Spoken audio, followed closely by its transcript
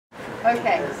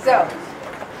Okay, so.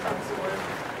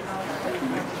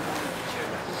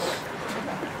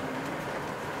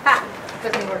 Ha!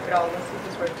 Doesn't work at all. Let's see if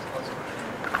this works.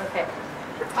 Okay.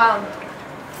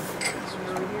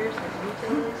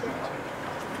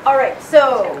 All right,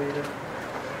 so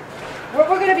what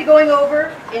we're going to be going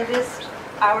over in this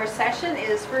our session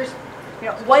is first,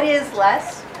 what is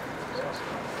less?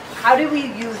 How do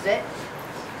we use it?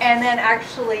 And then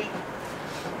actually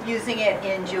using it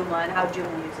in Joomla and how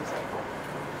Joomla uses it.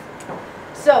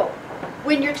 So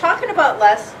when you're talking about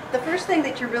less, the first thing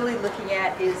that you're really looking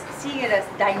at is seeing it as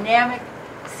dynamic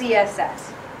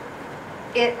CSS.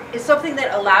 It is something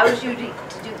that allows you to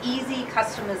do easy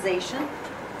customization.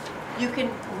 You can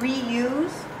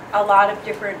reuse a lot of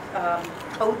different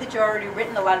code that you've already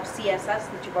written, a lot of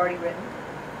CSS that you've already written.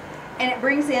 And it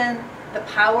brings in the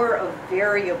power of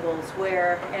variables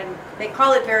where, and they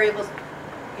call it variables,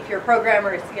 if you're a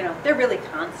programmer, it's, they're really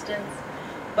constants,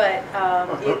 but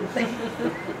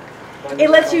it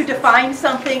lets you define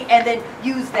something and then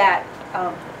use that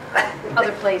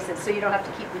other places, so you don't have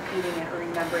to keep repeating it or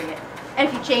remembering it. And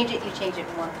if you change it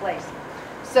in one place.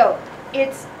 So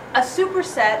it's a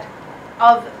superset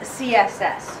of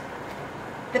CSS.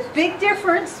 The big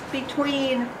difference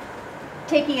between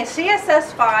taking a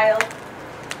CSS file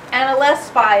and a less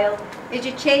file is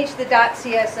you change the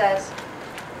 .css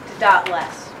to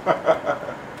 .less.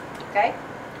 Okay?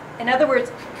 In other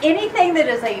words, anything that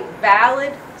is a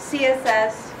valid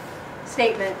CSS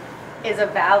statement is a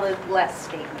valid less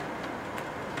statement.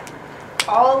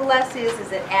 All less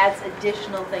is it adds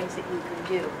additional things that you can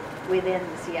do within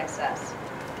the CSS.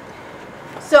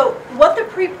 So what the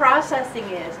pre-processing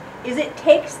is it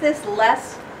takes this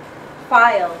less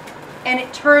file and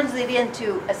it turns it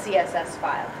into a CSS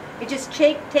file. It just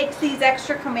takes these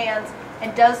extra commands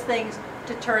and does things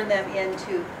to turn them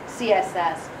into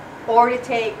CSS, or to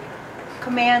take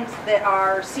commands that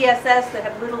are CSS that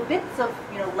have little bits of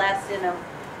less in them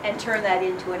and turn that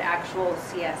into an actual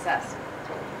CSS.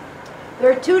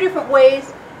 There are two different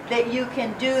ways that you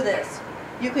can do this.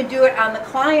 You can do it on the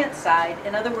client side.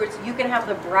 In other words, you can have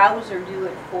the browser do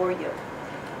it for you.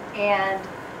 And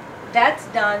that's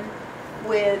done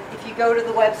with, if you go to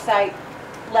the website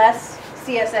lesscss.org,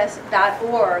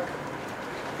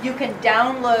 you can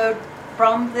download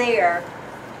from there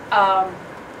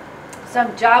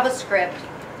some JavaScript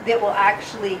that will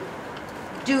actually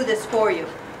do this for you.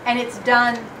 And it's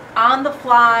done on the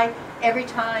fly. Every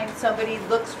time somebody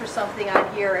looks for something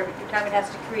on here, every time it has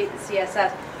to create the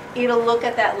CSS, it'll look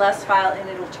at that less file and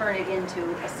it'll turn it into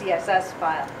a CSS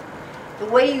file. The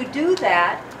way you do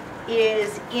that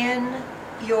is in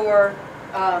your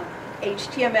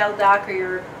HTML doc or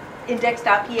your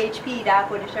index.php doc,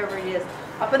 whatever it is,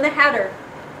 up in the header,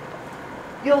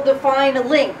 you'll define a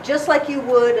link just like you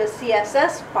would a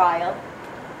CSS file.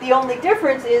 The only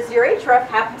difference is your href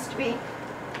happens to be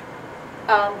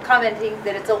commenting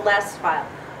that it's a less file.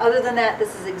 Other than that,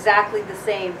 this is exactly the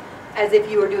same as if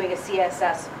you were doing a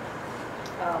CSS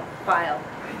file.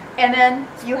 And then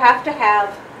you have to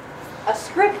have a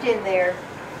script in there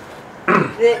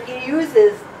that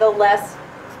uses the less.js.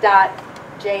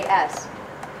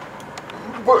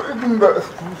 But isn't that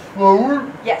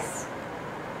slower? Yes.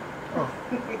 Oh.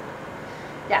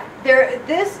 Yeah.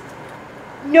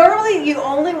 Normally you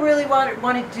only really want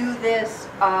to do this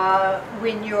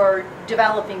when you're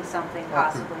developing something,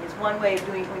 possibly. It's one way of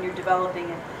doing it when you're developing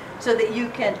it, so that you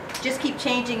can just keep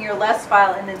changing your less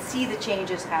file and then see the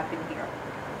changes happen here.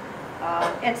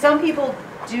 And some people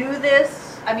do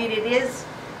this. I mean, it is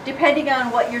depending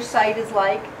on what your site is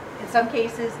like. In some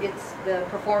cases, the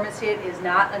performance hit is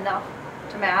not enough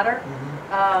to matter.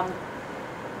 Mm-hmm.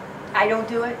 I don't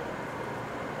do it,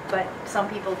 but some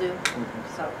people do.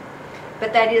 Mm-hmm. So,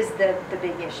 but that is the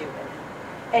big issue with it.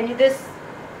 And this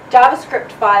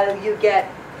JavaScript file you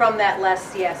get from that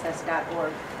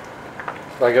lesscss.org.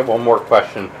 So I get one more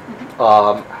question.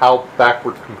 Mm-hmm. How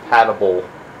backward compatible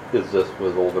is this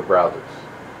with older browsers?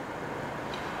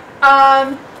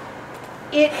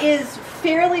 It is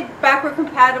fairly backward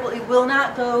compatible. It will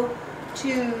not go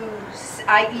to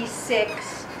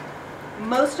IE6.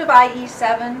 Most of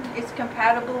IE7 is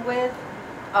compatible with.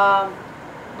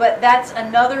 But that's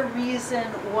another reason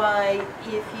why,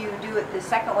 if you do it the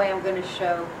second way I'm going to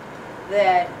show,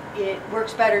 that it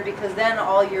works better, because then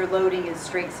all you're loading is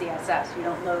straight CSS. You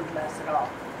don't load less at all.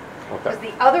 Because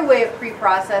the other way of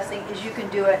pre-processing is you can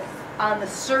do it on the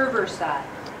server side.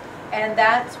 And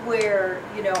that's where,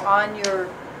 on your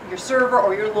server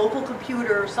or your local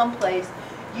computer or someplace,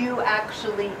 you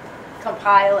actually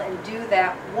compile and do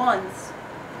that once.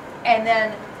 And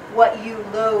then what you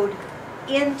load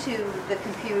into the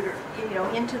computer,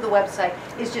 into the website,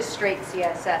 is just straight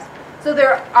CSS. So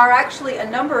there are actually a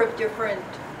number of different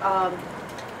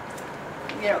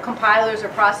compilers or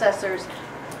processors.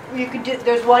 You could do,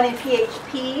 there's one in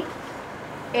PHP,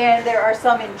 and there are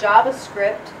some in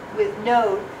JavaScript with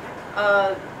Node.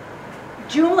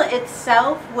 Joomla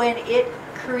itself, when it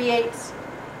creates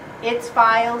its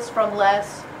files from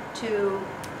less to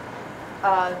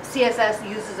CSS,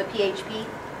 uses a PHP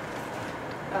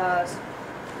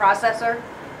processor.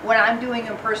 When I'm doing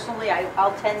them personally,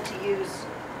 I'll tend to use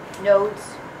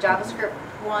Node's JavaScript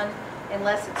one,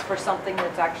 unless it's for something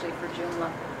that's actually for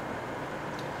Joomla.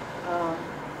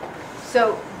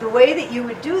 So the way that you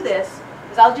would do this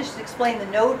is, I'll just explain the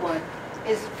Node one,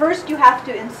 is first you have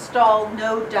to install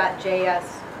node.js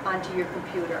onto your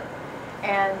computer.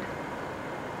 And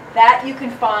that you can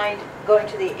find going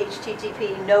to the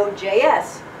http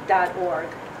nodejs.org.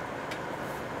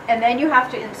 And then you have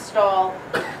to install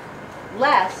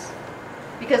less,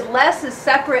 because less is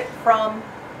separate from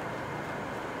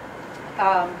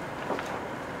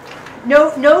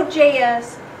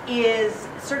Node.js is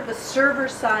sort of a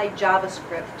server-side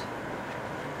JavaScript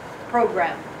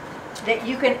program that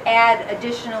you can add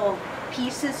additional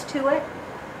pieces to it.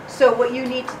 So what you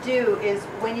need to do is,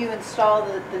 when you install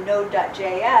the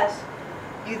node.js,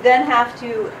 you then have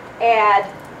to add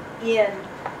in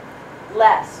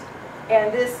less.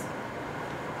 And this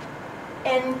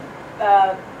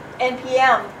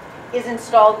npm is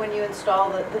installed when you install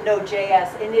the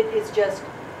Node.js, and it is just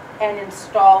an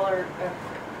installer.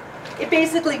 It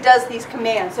basically does these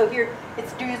commands. So here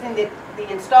it's using the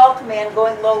install command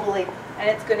going locally, and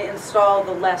it's going to install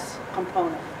the less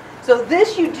component. So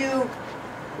this you do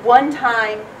one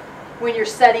time when you're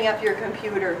setting up your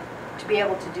computer to be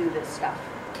able to do this stuff.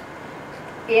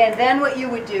 And then what you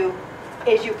would do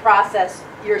is you process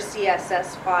your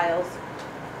CSS files,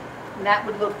 and that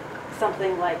would look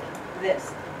something like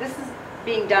this. This is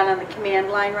being done on the command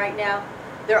line right now.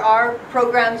 There are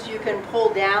programs you can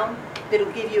pull down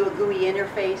that'll give you a GUI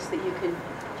interface that you can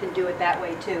do it that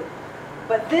way too.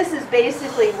 But this is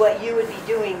basically what you would be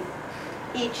doing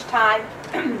each time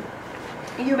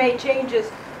you made changes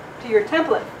to your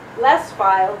template less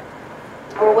file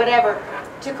or whatever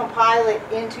to compile it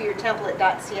into your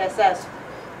template.css.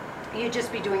 You'd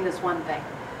just be doing this one thing.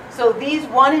 So these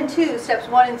steps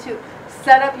 1 and 2,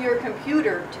 set up your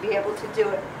computer to be able to do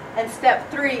it. And step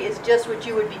 3 is just what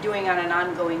you would be doing on an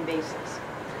ongoing basis.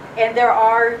 And there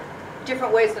are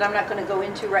different ways that I'm not going to go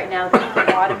into right now that you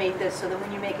can automate this, so that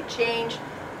when you make a change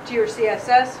to your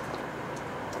CSS,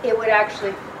 it would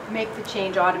actually make the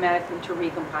change automatically to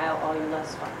recompile all your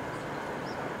less files.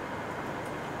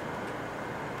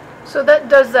 So that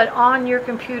does that on your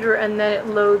computer, and then it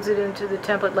loads it into the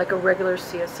template like a regular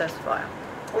CSS file.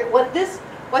 What this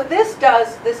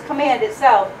does, this command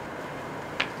itself,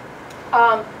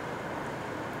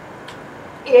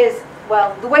 is,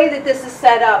 well, the way that this is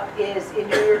set up is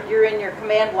you're in your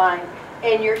command line,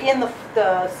 and you're in your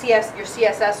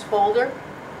CSS folder,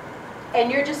 and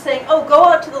you're just saying, oh, go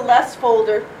out to the less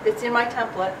folder that's in my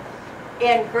template,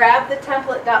 and grab the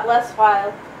template.less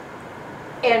file,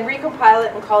 and recompile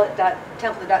it and call it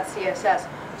template.css.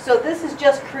 So this has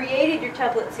just created your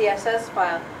template CSS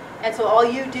file, and so all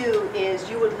you do is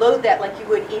you would load that like you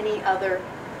would any other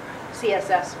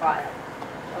CSS file.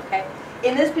 Okay?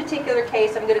 In this particular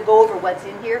case, I'm going to go over what's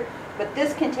in here, but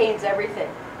this contains everything.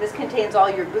 This contains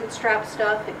all your Bootstrap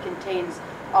stuff. It contains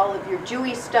all of your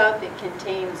JUI stuff. It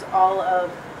contains all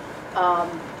of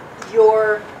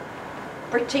your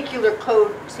particular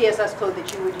code, CSS code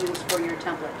that you would use for your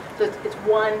template. So it's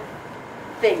one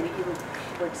thing that you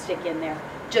would stick in there,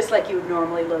 just like you would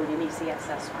normally load any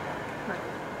CSS file.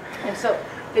 And so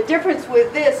the difference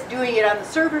with this, doing it on the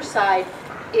server side,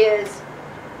 is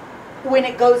when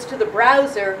it goes to the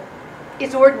browser,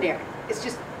 it's ordinary. It's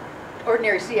just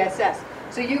ordinary CSS.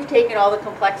 So you've taken all the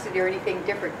complexity or anything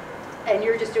different, and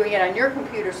you're just doing it on your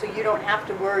computer, so you don't have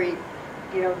to worry,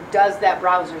 does that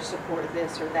browser support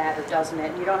this or that, or doesn't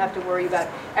it? And you don't have to worry about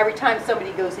every time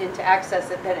somebody goes in to access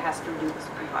it that it has to do this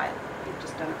compile. You've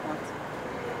just done it once.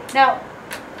 Now,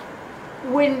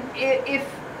 if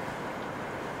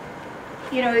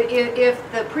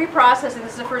the pre-processing,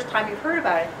 this is the first time you've heard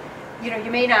about it,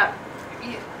 you may not,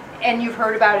 and you've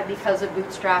heard about it because of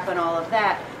Bootstrap and all of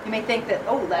that, you may think that,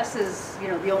 oh, less is,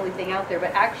 the only thing out there,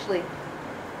 but actually,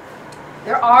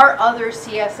 there are other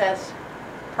CSS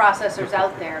processors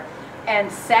out there, and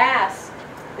SAS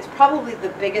is probably the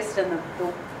biggest and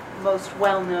the most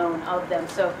well-known of them.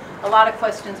 So a lot of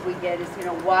questions we get is,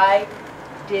 why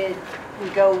did we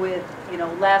go with,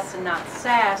 less and not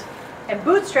SAS? And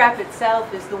Bootstrap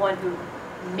itself is the one who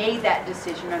made that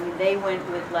decision. I mean, they went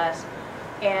with less.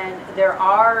 And there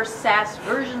are SAS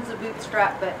versions of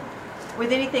Bootstrap, but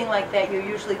with anything like that, you're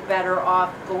usually better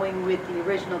off going with the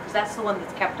original, because that's the one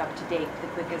that's kept up to date, the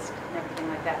quickest and everything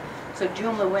like that. So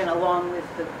Joomla went along with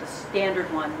the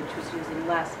standard one, which was using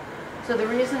less. So the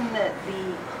reason that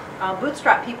the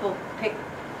Bootstrap people pick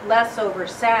less over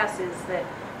SAS is that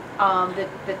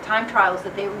the time trials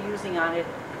that they were using on it,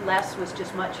 less was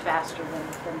just much faster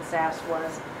than SAS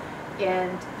was.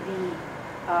 And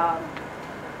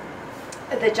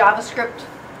the JavaScript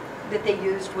that they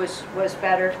used was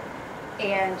better,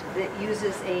 and that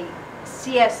uses a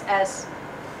CSS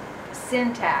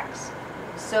syntax,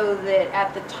 so that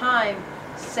at the time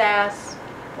SAS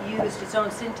used its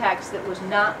own syntax that was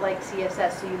not like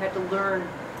CSS, so you had to learn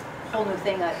a whole new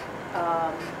thing, a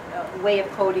way of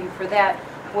coding for that.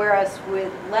 Whereas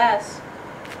with less,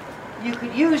 you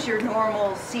could use your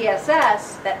normal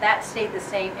CSS, that stayed the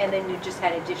same, and then you just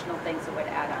had additional things that would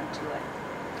add on to it.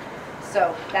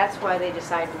 So that's why they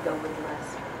decided to go with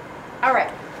less. All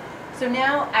right, so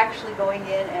now actually going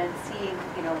in and seeing,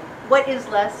 what is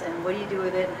less and what do you do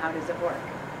with it and how does it work?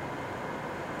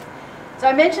 So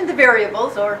I mentioned the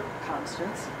variables, or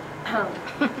constants,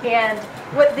 and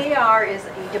what they are is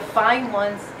you define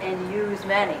once and use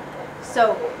many.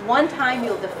 So one time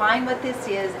you'll define what this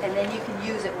is, and then you can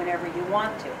use it whenever you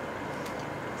want to.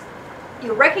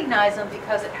 You'll recognize them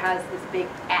because it has this big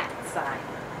 @ sign.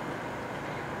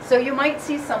 So you might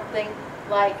see something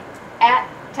like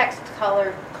 @text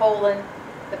color, colon,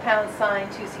 the £sign,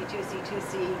 2C, 2C,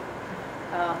 2C,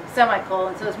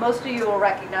 semicolon. So as most of you will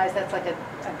recognize, that's like a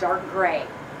dark gray.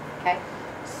 Okay?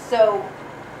 So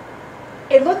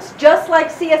it looks just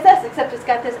like CSS, except it's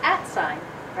got this @ sign,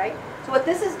 right? So what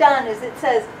this has done is it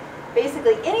says,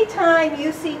 basically, anytime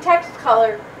you see text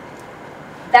color,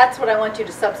 that's what I want you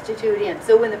to substitute in.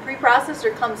 So when the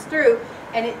preprocessor comes through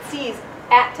and it sees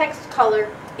 @text color,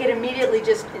 it immediately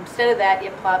just, instead of that,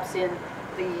 it plops in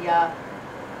the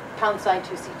 £sign,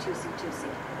 2C, 2C, 2C.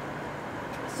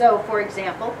 So for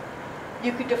example,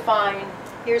 you could define,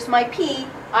 here's my P,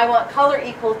 I want color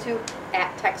equal to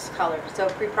 @text color. So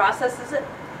it preprocesses it,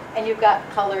 and you've got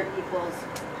color equals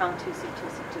 £2C,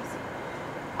 2C, 2C.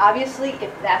 Obviously,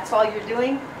 if that's all you're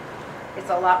doing, it's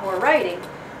a lot more writing.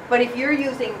 But if you're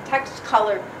using text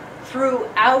color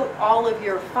throughout all of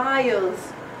your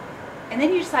files, and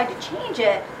then you decide to change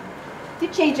it, you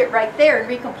change it right there and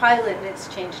recompile it, and it's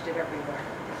changed it everywhere.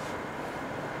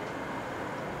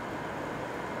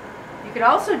 You could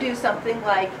also do something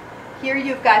like, here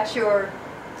you've got your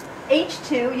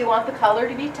H2, you want the color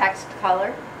to be text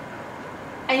color,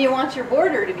 and you want your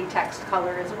border to be text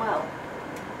color as well.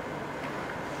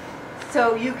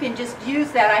 So you can just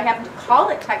use that. I happen to call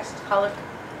it text color,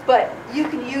 but you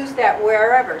can use that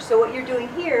wherever. So what you're doing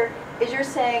here is you're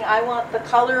saying, I want the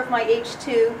color of my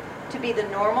H2 to be the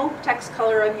normal text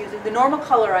color I'm using, the normal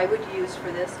color I would use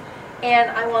for this, and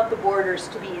I want the borders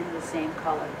to be in the same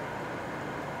color.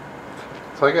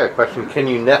 So I got a question. Can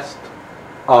you nest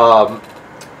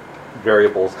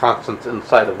variables, constants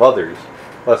inside of others?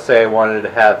 Let's say I wanted to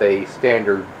have a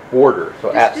standard border,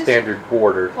 so Just standard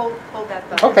border. Hold that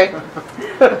thought. Okay.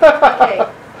 Okay.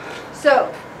 So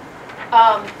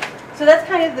that's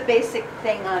kind of the basic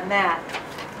thing on that.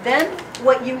 Then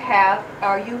what you have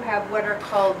what are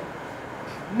called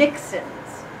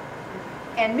mixins.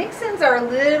 And mixins are a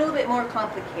little bit more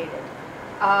complicated.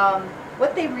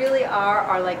 What they really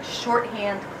are like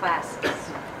shorthand classes.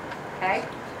 Okay?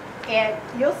 And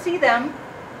you'll see them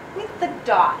with the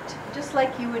dot, just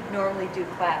like you would normally do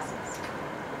classes.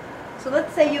 So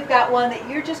let's say you've got one that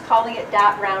you're just calling it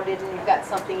dot rounded, and you've got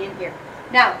something in here.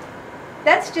 Now,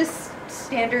 that's just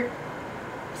standard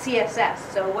CSS.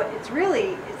 So what it's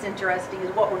interesting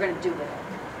is what we're going to do with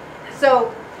it.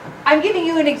 So I'm giving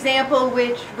you an example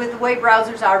which, with the way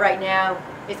browsers are right now,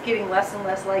 it's getting less and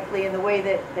less likely, in the way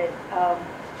that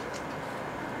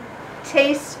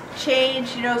tastes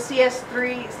change,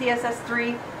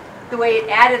 CSS3, the way it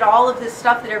added all of this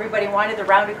stuff that everybody wanted, the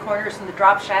rounded corners and the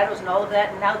drop shadows and all of that,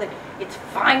 and now that it's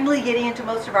finally getting into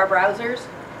most of our browsers,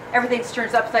 everything's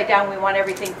turned upside down. We want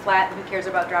everything flat, and who cares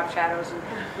about drop shadows, and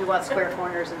we want square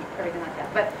corners and everything like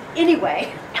that. But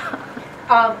anyway,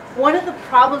 one of the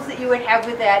problems that you would have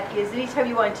with that is anytime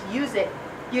you wanted to use it,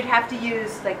 you'd have to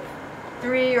use like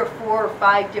 3 or 4 or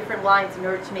 5 different lines in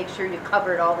order to make sure you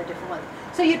covered all the different ones.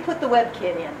 So you'd put the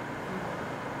WebKit in.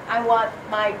 I want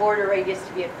my border radius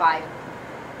to be at 5.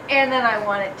 And then I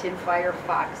want it in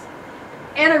Firefox.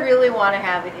 And I really want to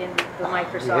have it in the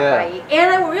Microsoft IE. And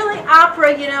I really, Opera,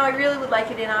 I really would like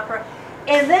it in Opera.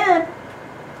 And then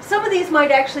some of these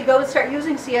might actually go and start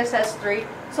using CSS3.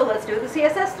 So let's do it the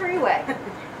CSS3 way.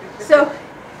 So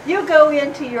you go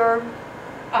into your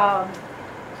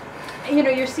you know,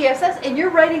 your CSS, and you're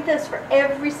writing this for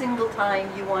every single time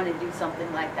you want to do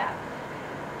something like that.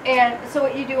 And so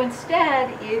what you do instead,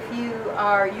 if you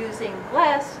are using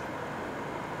less,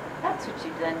 that's what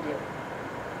you then do.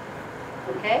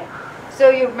 Okay?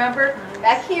 So you remember,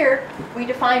 back here, we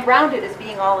defined rounded as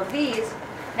being all of these.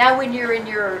 Now when you're in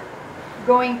your,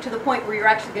 going to the point where you're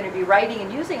actually going to be writing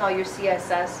and using all your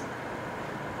CSS,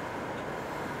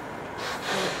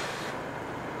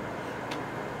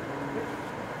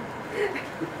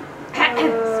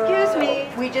 excuse me,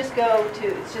 we just go to,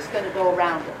 it's just going to go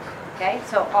around it. Okay?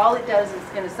 So all it does is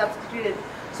going to substitute it.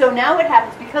 So now what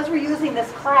happens, because we're using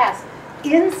this class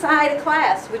inside a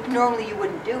class, which normally you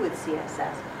wouldn't do with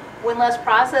CSS, when Les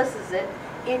processes it,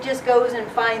 it just goes and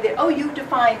finds that, oh, you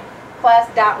defined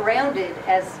class.rounded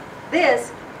as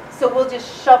this, so we'll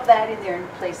just shove that in there in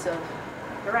place of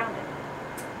the rounded.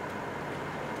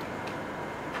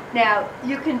 Now,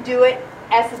 you can do it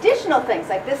as additional things,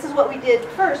 like this is what we did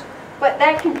first, but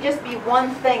that can just be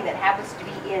one thing that happens to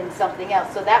be in something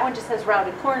else. So that one just has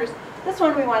rounded corners. This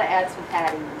one we want to add some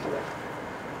padding into it.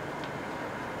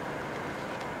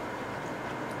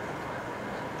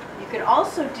 You can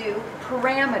also do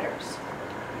parameters.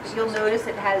 You'll notice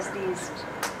it has these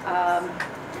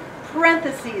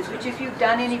parentheses, which if you've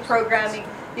done any programming,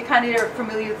 you kind of are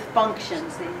familiar with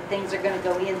functions. Things are going to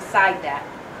go inside that.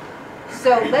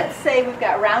 So let's say we've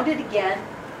got rounded again,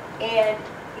 and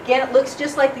again it looks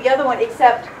just like the other one,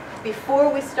 except before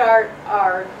we start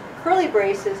our curly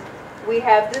braces, we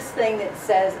have this thing that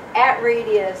says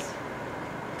 @radius,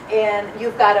 and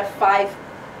you've got a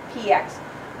 5px.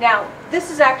 Now, this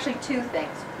is actually two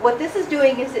things. What this is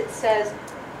doing is it says,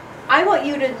 I want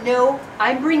you to know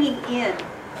I'm bringing in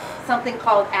something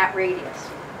called @radius.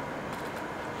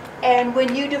 And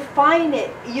when you define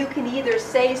it, you can either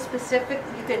say specific,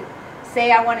 you can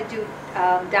say I want to do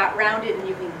dot rounded, and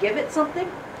you can give it something.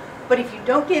 But if you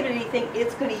don't give it anything,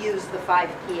 it's going to use the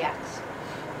 5px.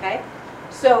 Okay?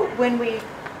 So when we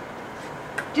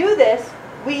do this,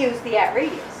 we use the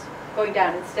 @radius going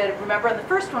down instead of, remember on the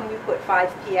first one we put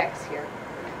 5px here.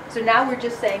 So now we're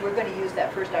just saying we're going to use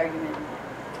that first argument.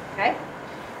 Okay?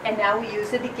 And now we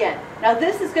use it again. Now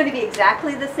this is going to be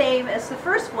exactly the same as the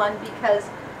first one because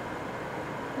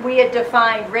we had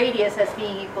defined radius as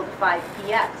being equal to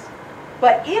 5px.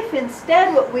 But if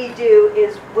instead what we do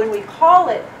is when we call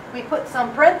it, we put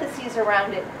some parentheses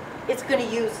around it, it's going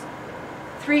to use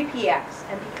 3px.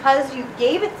 And because you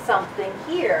gave it something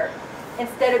here,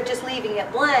 instead of just leaving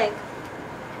it blank,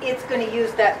 it's going to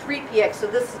use that 3px. So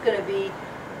this is going to be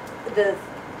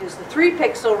use the 3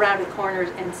 pixel rounded corners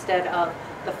instead of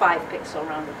the 5 pixel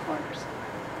rounded corners.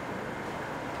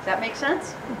 Does that make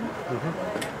sense?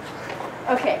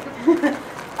 Mm-hmm. Okay.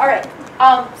 All right.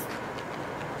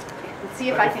 Let's see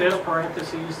if I can. If there's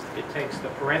parentheses, it takes the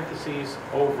parentheses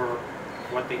over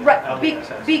what the right, LDS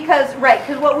says. Because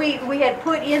what we had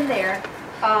put in there.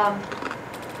 I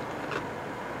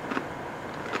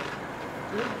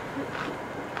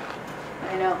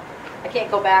know I can't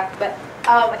go back, but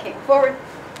I can't go forward.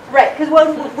 Right, because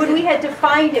when we had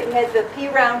defined it, we had the p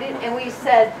rounded, and we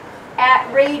said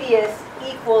 @radius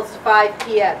equals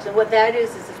 5px, and what that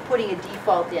is it's putting a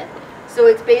default in. So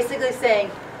it's basically saying,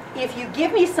 if you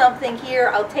give me something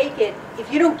here, I'll take it.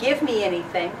 If you don't give me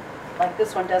anything, like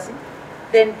this one doesn't,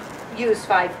 then use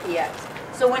 5px.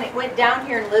 So when it went down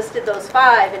here and listed those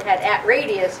 5 and had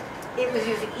 @radius, it was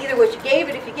using either what you gave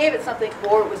it, if you gave it something,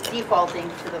 or it was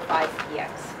defaulting to the 5px.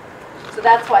 So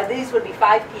that's why these would be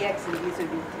 5px and these would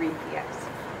be 3px.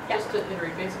 Yeah. Just to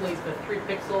iterate, basically the 3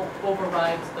 pixel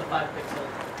overrides the 5 pixel.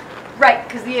 Right,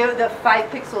 because the 5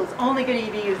 pixel is only going to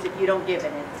be used if you don't give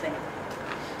it anything.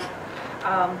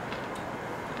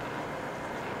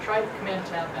 Try the command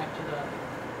tab back to the,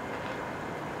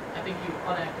 I think you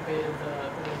unactivated the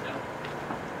window.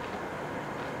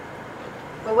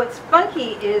 But what's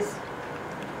funky is,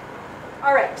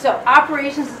 all right, so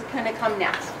operations is going to come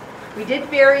next. We did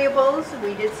variables,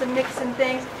 we did some mixing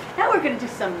things. Now we're going to do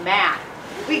some math.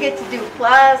 We get to do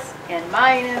plus and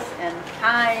minus and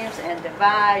times and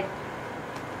divide.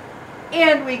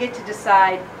 And we get to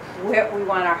decide where we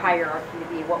want our hierarchy to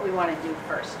be, what we want to do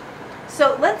first.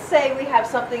 So let's say we have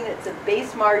something that's a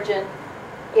base margin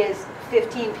is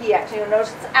 15px. You'll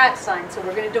notice it's @ sign, so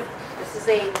we're going to do, this is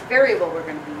a variable we're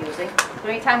going to be using. So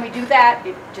anytime we do that,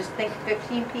 just think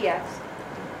 15px.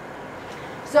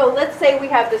 So let's say we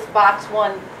have this box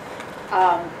 1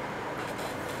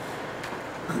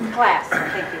 class,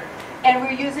 thank you. And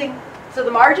we're using, so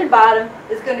the margin bottom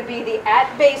is going to be the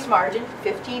 @base margin,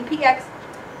 15px,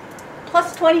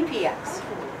 plus 20px.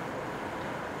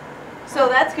 So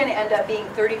that's going to end up being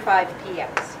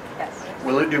 35px. Yes.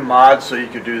 Will it do mods so you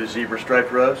could do the zebra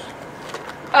striped rows?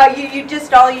 You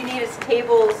just, all you need is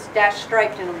tables dash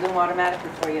striped and it'll do them automatically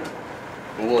for you.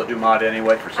 Will it do mod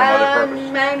anyway for some other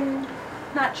purpose? I'm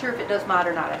not sure if it does mod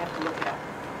or not. I have to look it up.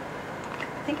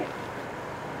 I think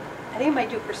it might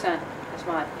do percent as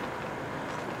mod.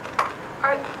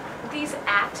 Are these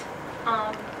at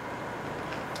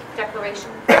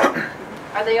declarations?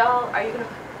 Are you going to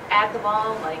add them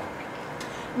all, like?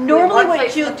 Normally one what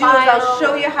place you'll in do the is I'll file?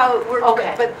 show you how it works.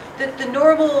 Okay. But the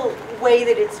normal way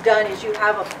that it's done is you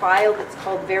have a file that's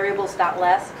called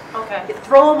variables.less. Okay. You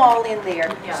throw them all in there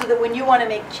Yeah. so that when you want to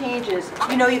make changes,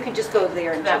 you know you can just go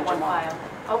there and That change one them all. file.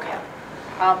 Okay.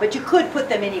 But you could put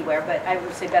them anywhere, but I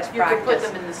would say best You practice. could put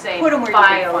them in the same Put 'em where you can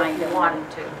file find if you them. wanted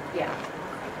to. Yeah.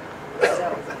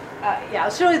 So, yeah,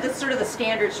 I'll show you the sort of the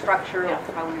standard structure Yeah.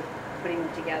 of how we're putting them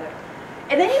together.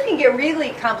 And then you can get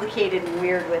really complicated and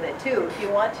weird with it too, if you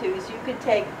want to. Is you could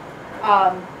take,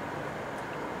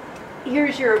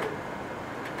 here's your,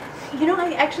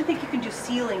 I actually think you can do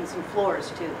ceilings and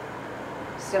floors too.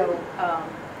 So,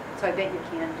 so I bet you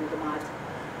can do the mods.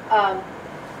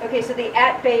 Okay, so the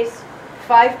at base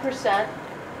 5%.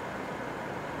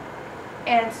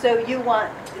 And so you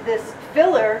want this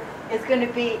filler is going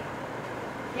to be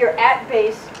your at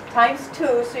base times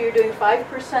 2, so you're doing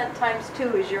 5% times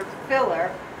 2 is your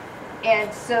filler.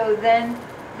 And so then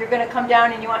you're going to come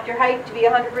down and you want your height to be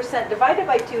 100% divided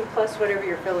by 2 plus whatever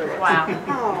your filler is. Wow.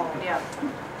 Oh. Yeah.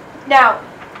 Now,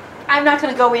 I'm not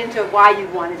going to go into why you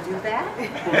want to do that.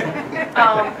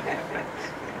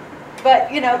 But,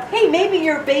 hey, maybe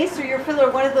your base or your filler,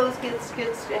 one of those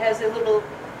has a little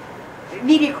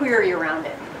media query around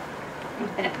it.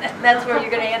 That's where you're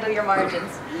going to handle your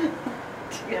margins.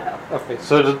 Yeah. Okay,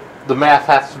 so the math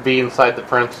has to be inside the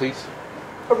parentheses?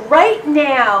 Right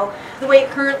now, the way it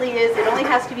currently is, it only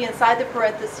has to be inside the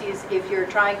parentheses if you're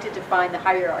trying to define the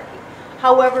hierarchy.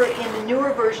 However, in the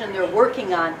newer version they're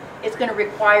working on, it's going to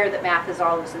require that math is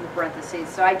always in the parentheses.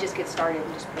 So I just get started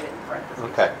and just put it in parentheses.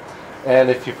 Okay. And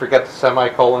if you forget the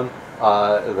semicolon,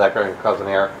 is that going to cause an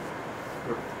error?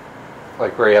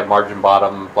 Like where you have margin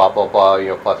bottom, blah, blah,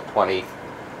 blah, plus 20,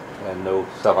 and no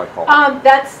semicolon.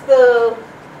 That's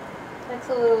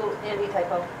a little Andy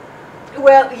typo.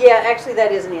 Well, yeah, actually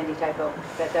that is an Andy typo.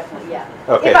 That definitely, yeah.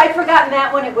 Okay. If I'd forgotten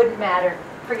that one, it wouldn't matter.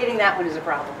 Forgetting that one is a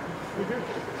problem.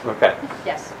 Okay.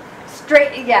 Yes.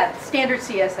 Standard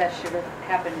CSS should have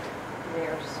happened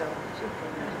there, so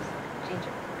change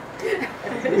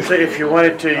it. So if you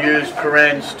wanted to use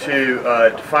parens to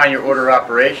define your order of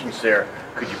operations there,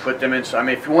 could you put them in? I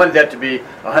mean, if you wanted that to be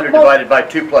 100 divided by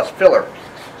 2 plus filler.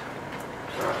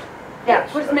 Yeah,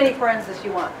 Yes, put as many friends as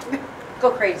you want.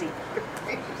 Go crazy.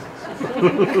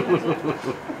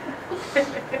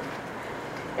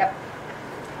 Yep.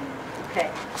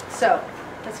 Okay, so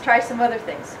let's try some other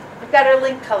things. We've got our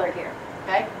link color here,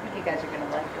 okay? You guys are going to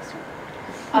like this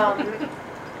one.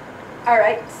 All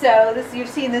right, so you've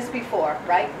seen this before,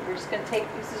 right? We're just going to take,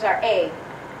 this is our A,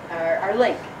 our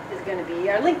link is going to be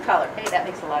our link color. Hey, that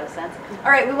makes a lot of sense.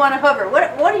 All right, we want to hover.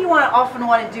 What do you often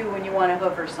want to do when you want to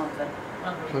hover something?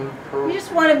 You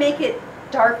just want to make it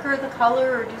darker, the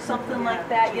color, or do something like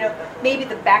that. Maybe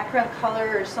the background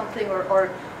color or something, or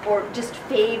just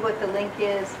fade what the link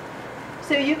is.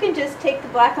 So you can just take the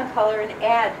black on color and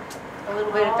add a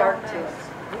little bit of dark to it.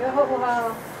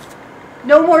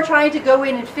 No more trying to go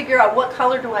in and figure out what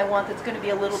color do I want that's going to be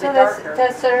a little bit darker.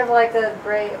 That's sort of like a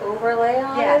gray overlay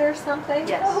on Yeah. it or something?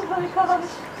 Yes. Oh my gosh.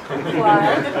 Wow.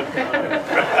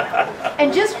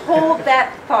 And just hold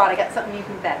that thought. I got something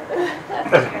even better.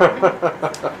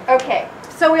 Okay,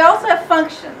 so we also have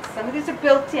functions. Some of these are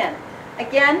built in.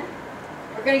 Again,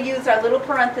 we're going to use our little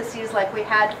parentheses like we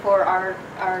had for our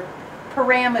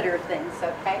parameter things,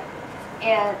 okay?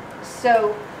 And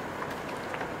so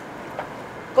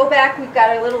go back, we've got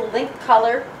our little link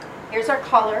color. Here's our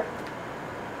color.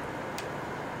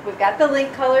 We've got the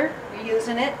link color, we're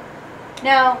using it.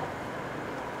 Now,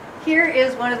 here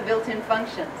is one of the built-in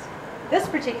functions. This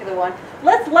particular one,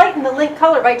 let's lighten the link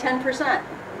color by 10%.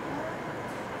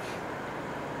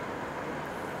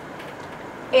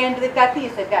 And they've got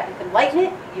these, you can lighten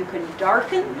it, you can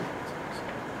darken,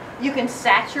 you can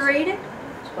saturate it,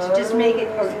 so just make it,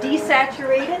 or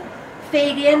desaturate it.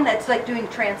 Fade in, that's like doing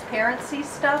transparency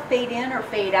stuff, fade in or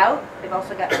fade out. They've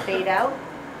also got fade out,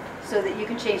 so that you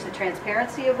can change the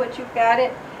transparency of what you've got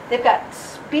it. They've got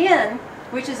spin,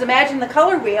 which is imagine the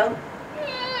color wheel.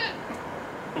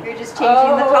 You're just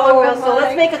changing the color wheel, so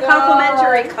let's make a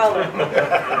complementary color.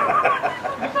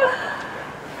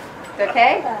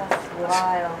 Okay? That's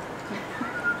wild.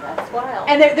 That's wild.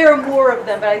 And there are more of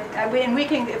them, but we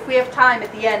can, if we have time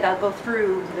at the end, I'll go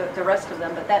through the rest of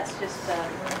them. But that's just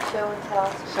Show and tell.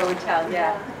 show and tell,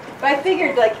 yeah. But I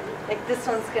figured, like, Like this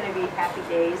one's going to be happy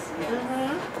days.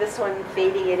 This one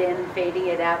fading it in and fading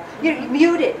it out. You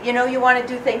muted. You know, you want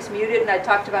to do things muted, and I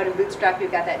talked about in Bootstrap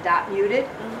you've got that dot muted.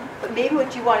 But maybe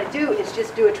what you want to do is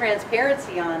just do a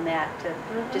transparency on that to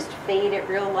just fade it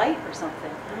real light or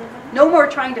something. No more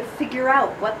trying to figure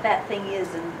out what that thing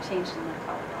is and changing the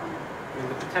color on it. I mean,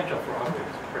 the potential for ugly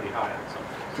is pretty high on some.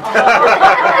 Well,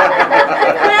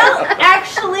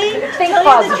 actually, to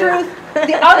tell you the truth,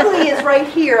 the ugly is right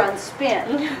here on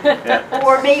spin.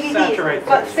 Or maybe Saturate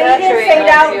but first. fade in, Saturate fade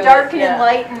out, first, darken yeah. and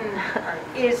lighten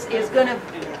is going to,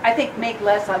 I think, make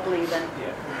less ugly than,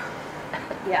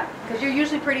 yeah, because you're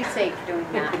usually pretty safe doing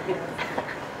that.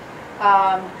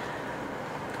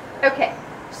 Okay,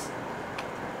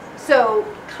 so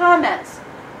comments.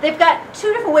 They've got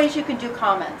two different ways you can do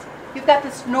comments. You've got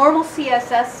this normal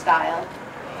CSS style,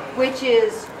 which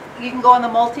is, you can go on the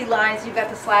multi-lines, you've got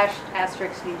the slash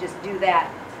asterisk, and you just do that.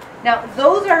 Now,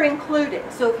 those are included.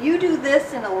 So if you do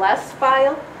this in a less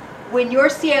file, when your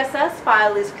CSS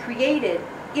file is created,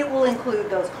 it will include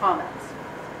those comments,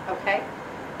 okay?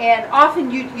 And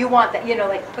often you want that, you know,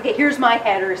 like, okay, here's my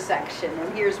header section,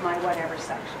 and here's my whatever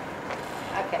section.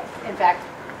 Okay, in fact,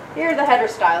 here are the header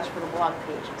styles for the blog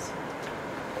pages.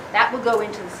 That will go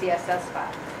into the CSS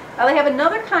file. Now they have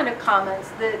another kind of comments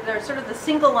that are sort of the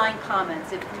single line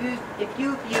comments. If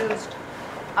you've used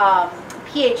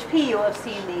PHP, you'll have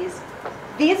seen these.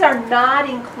 These are not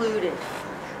included.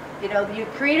 You know, you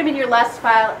create them in your less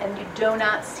file and you do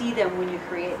not see them when you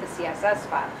create the CSS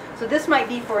file. So this might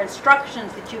be for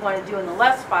instructions that you want to do in the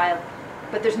less file,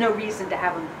 but there's no reason to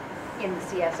have them in the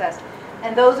CSS.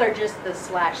 And those are just the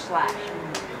slash.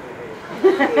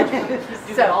 Do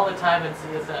that all the time in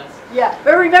CSS. Yeah,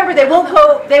 but remember they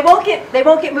won't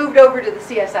get moved over to the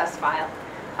CSS file.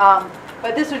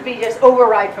 But this would be just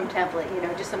override from template, you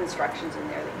know, just some instructions in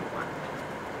there that you want.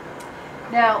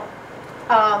 Now,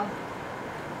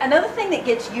 another thing that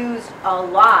gets used a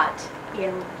lot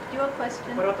in, do you have a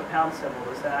question? What about the pound symbol?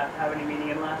 Does that have any meaning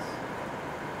in less?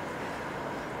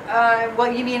 Well,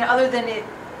 you mean other than it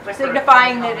Like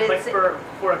signifying that it's... Like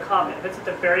for a comment. If it's at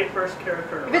the very first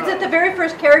character in a If it's row. at the very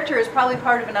first character, it's probably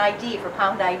part of an ID for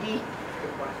pound ID. Good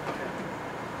point. Okay.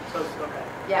 So, okay.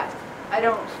 Yeah, I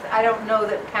don't know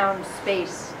that pound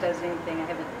space does anything.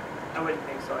 I wouldn't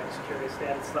think so. I'm just curious. They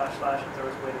added slash slash if there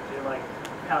was a way to do like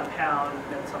pound pound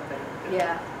and then something.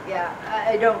 Yeah.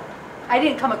 I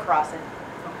didn't come across it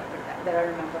Okay. that I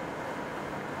remember.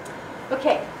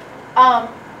 Okay. I'm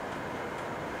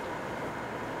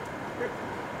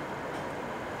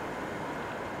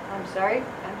sorry.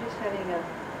 I'm just having a...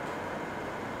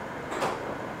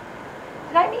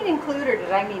 Did I mean include or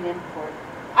did I mean import?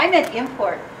 I meant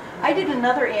import. I did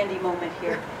another Andy moment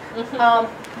here.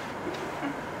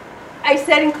 I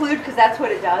said include because that's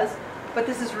what it does, but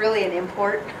this is really an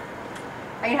import.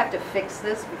 I'm going to have to fix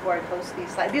this before I post these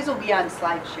slides. These will be on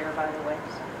SlideShare, by the way.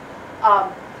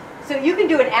 So you can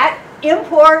do an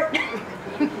import,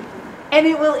 and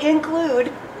it will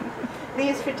include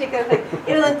these particular things.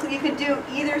 You can do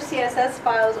either CSS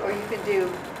files or you can do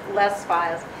less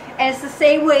files. And it's the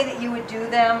same way that you would do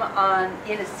them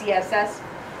in a CSS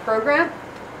program.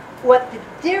 What the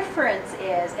difference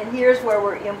is, and here's where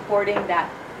we're importing that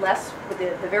less with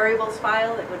the variables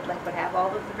file that would have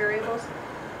all of the variables,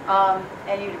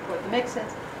 and you'd import the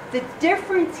mixins. The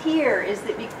difference here is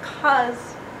that because,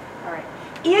 all right,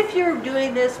 if you're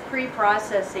doing this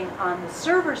pre-processing on the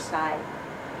server side,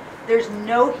 there's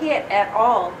no hit at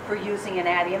all for using an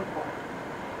add import.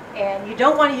 And you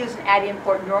don't want to use an add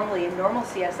import normally in normal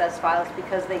CSS files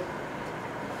because you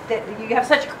have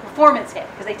such a performance hit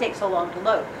because they take so long to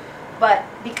load. But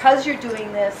because you're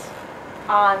doing this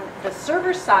on the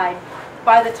server side,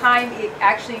 by the time it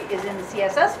actually is in the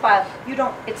CSS file,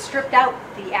 it's stripped out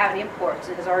the add imports.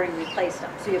 It has already replaced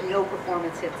them. So you have no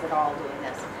performance hits at all doing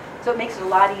this. So it makes it a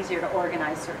lot easier to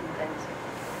organize certain things.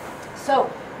 So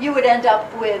you would end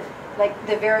up with like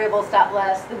the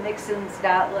variables.less, the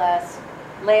mixins.less,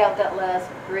 layout.less,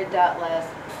 grid.less,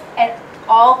 and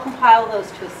all compile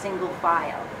those to a single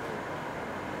file.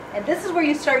 And this is where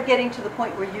you start getting to the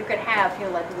point where you can have,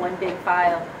 like one big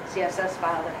file, CSS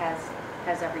file that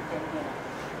has everything in it.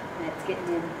 And it's getting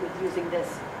in with using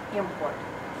this import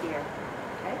here.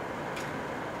 Okay?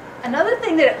 Another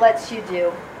thing that it lets you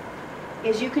do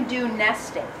is you can do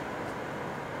nesting.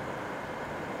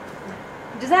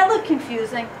 Does that look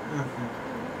confusing?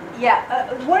 Mm-hmm.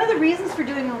 Yeah, one of the reasons for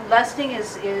doing nesting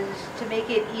is to make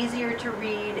it easier to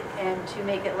read and to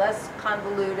make it less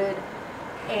convoluted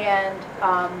and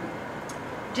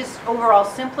just overall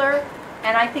simpler.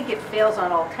 And I think it fails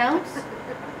on all counts.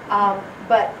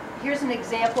 But here's an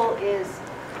example is,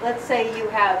 let's say you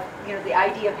have the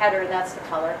ID of header and that's the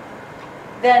color.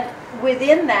 then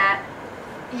within that,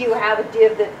 you have a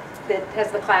div that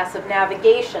has the class of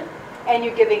navigation, and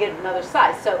you're giving it another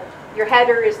size. So your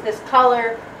header is this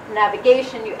color,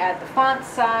 navigation, you add the font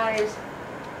size,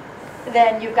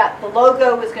 then you've got the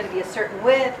logo is going to be a certain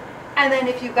width, and then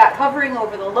if you've got hovering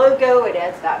over the logo, it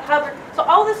adds that hover. So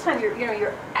all this time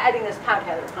you're adding this pound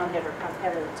header, pound header, pound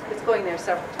header. It's going there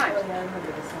several times. Oh, yeah, I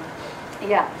remember this one.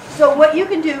 Yeah. So what you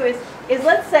can do is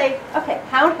let's say, okay,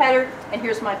 pound header, and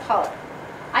here's my color.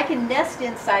 I can nest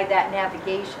inside that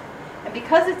navigation. And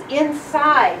because it's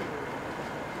inside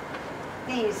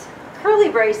these curly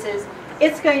braces,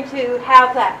 it's going to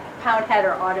have that pound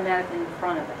header automatically in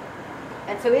front of it.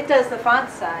 And so it does the font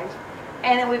size.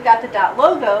 And then we've got the dot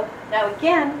logo. Now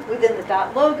again, within the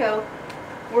dot logo,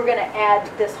 we're going to add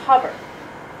this hover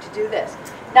to do this.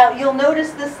 Now you'll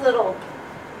notice this little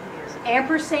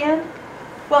ampersand.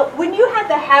 Well, when you had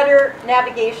the header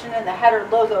navigation and the header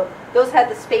logo, those had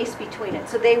the space between it.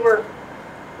 So they were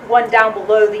one down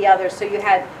below the other. So you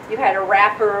had a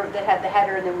wrapper that had the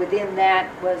header, and then within that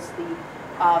was the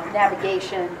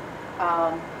navigation.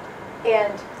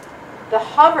 And the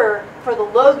hover for the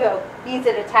logo means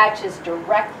it attaches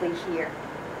directly here.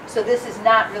 So this is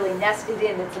not really nested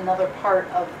in, it's another part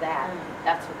of that.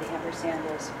 That's what the ampersand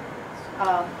is.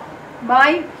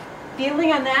 My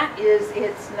feeling on that is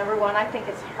it's, number one, I think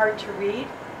it's hard to read.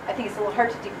 I think it's a little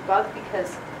hard to debug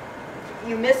because if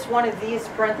you miss one of these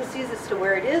parentheses as to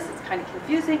where it is, it's kind of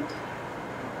confusing.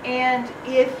 And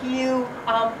if you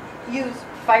use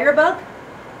Firebug,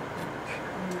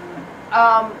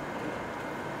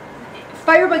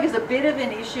 Firebug is a bit of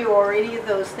an issue, or any of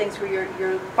those things where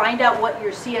you find out what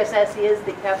your CSS is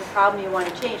that you have a problem you want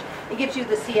to change. It gives you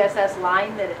the CSS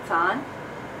line that it's on.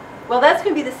 Well, that's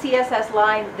going to be the CSS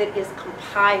line that is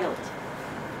compiled.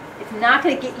 It's not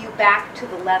going to get you back to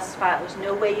the less file. There's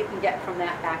no way you can get from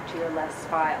that back to your less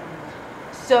file.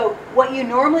 So what you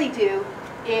normally do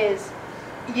is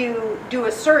you do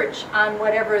a search on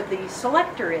whatever the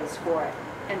selector is for it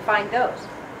and find those.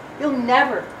 You'll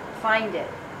never find it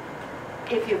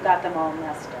if you've got them all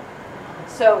nested.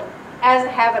 So as a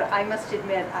habit, I must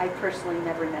admit, I personally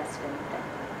never nest anything.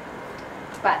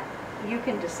 But you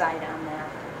can decide on that.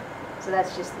 So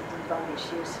that's just the debug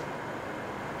issues.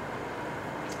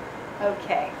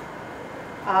 Okay.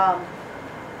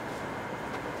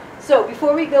 So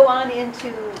before we go on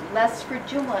into less for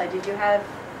Joomla, did you have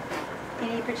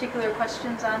any particular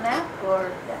questions on that?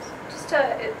 Or yes? Just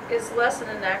is less an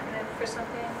acronym for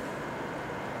something?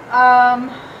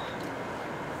 I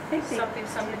think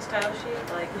Something style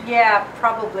sheet? Like, yeah,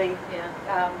 probably.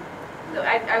 yeah. No,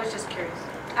 I was just curious.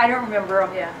 I don't remember.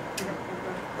 Yeah.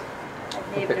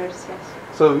 I may have noticed, yes.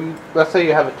 So let's say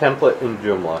you have a template in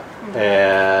Joomla,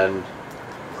 and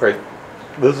great.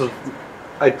 This is,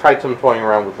 I tried some toying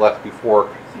around with less before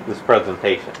this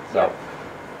presentation, so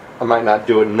I might not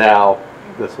do it now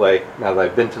this way, now that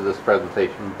I've been to this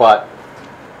presentation, but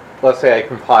let's say I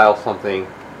compile something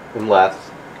in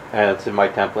less, and it's in my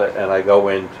template, and I go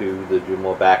into the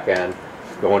Joomla backend,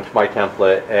 go into my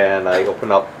template, and I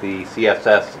open up the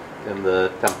CSS in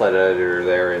the template editor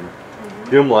there in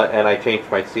Joomla, and I change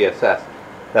my CSS.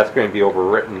 That's going to be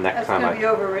overwritten next time. That's going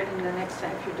to be overwritten the next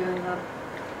time if you're doing that.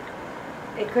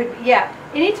 It could, yeah.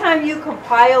 Anytime you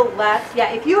compile less,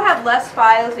 yeah, if you have less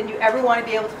files and you ever want to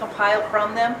be able to compile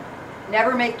from them,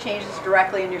 never make changes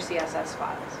directly in your CSS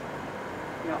files.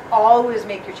 You know, always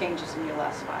make your changes in your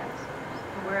less files.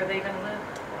 Where are they going to live?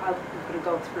 I'm going to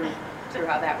go through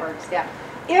how that works, yeah.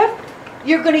 If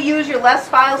you're going to use your less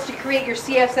files to create your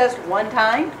CSS one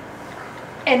time,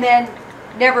 and then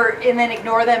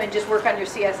ignore them and just work on your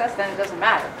CSS, then it doesn't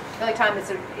matter. The only time it's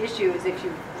an issue is if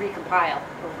you recompile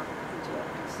over into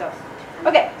it. So,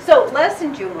 okay, so less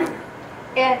in Joomla.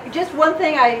 And just one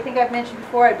thing I think I've mentioned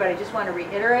before, but I just want to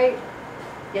reiterate,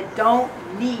 you don't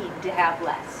need to have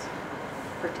less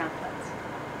for templates.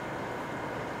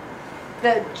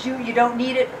 You don't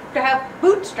need it to have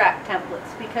Bootstrap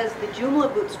templates because the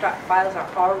Joomla Bootstrap files are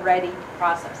already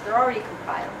processed. They're already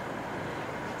compiled.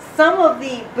 Some of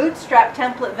the Bootstrap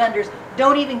template vendors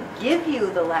don't even give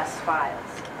you the less files.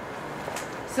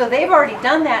 So they've already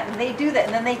done that, and they do that,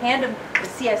 and then they hand them the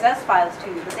CSS files to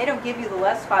you, but they don't give you the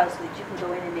less files so that you can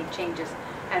go in and make changes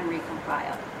and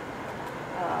recompile.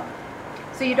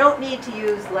 So you don't need to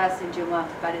use less in Joomla,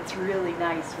 but it's really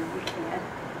nice when you can.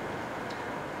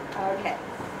 Okay,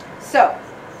 so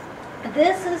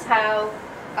this is how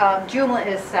Joomla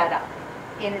is set up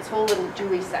in its whole little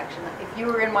JUI section. If you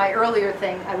were in my earlier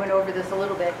thing, I went over this a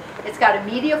little bit. It's got a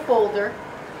media folder,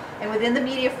 and within the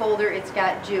media folder, it's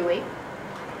got JUI.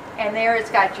 And there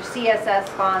it's got your CSS,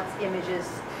 fonts, images,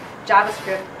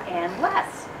 JavaScript, and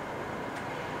less.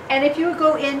 And if you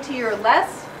go into your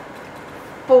less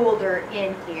folder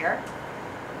in here,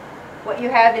 what you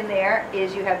have in there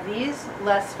is you have these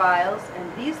less files,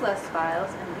 and these less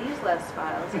files, and these less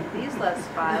files, and these less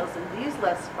files, and these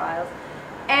less files,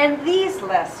 and these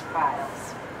less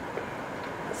files.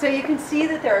 So you can see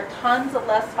that there are tons of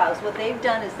less files. What they've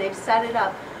done is they've set it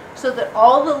up so that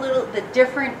all the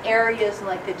different areas,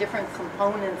 like the different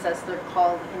components as they're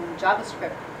called in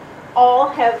JavaScript, all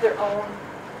have their own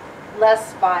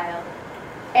less file.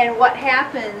 And what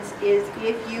happens is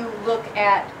if you look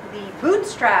at the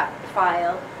Bootstrap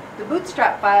file, the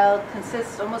Bootstrap file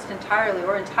consists almost entirely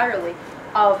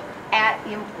of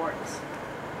 @imports.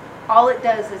 All it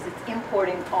does is it's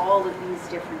importing all of these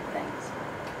different things.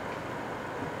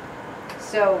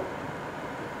 So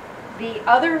the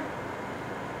other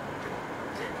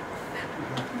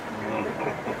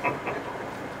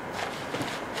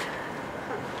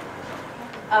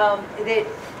that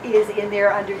is in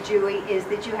there under JUI is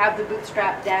that you have the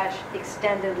Bootstrap dash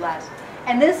extended less.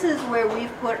 And this is where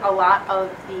we've put a lot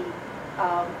of the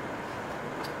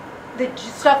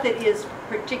stuff that is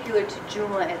particular to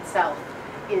Joomla itself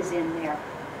is in there.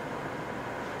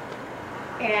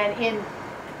 And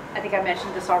I think I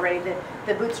mentioned this already, that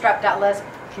the bootstrap.less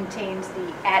contains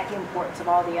the @imports of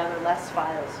all the other less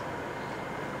files.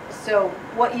 So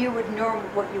what you would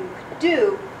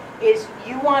do is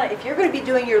if you're going to be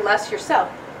doing your less yourself,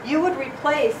 you would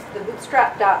replace the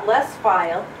bootstrap.less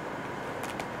file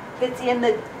that's in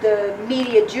the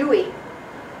media JUI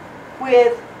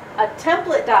with a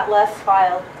template.less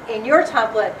file in your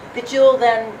template that you'll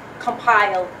then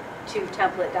compile to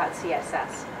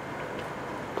template.css.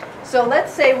 So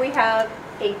let's say we have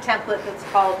a template that's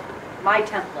called My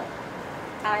Template.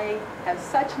 I have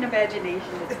such an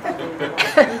imagination, it's unbelievable.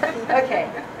 Okay.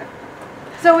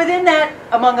 So within that,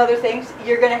 among other things,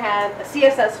 you're going to have a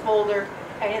CSS folder,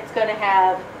 and it's going to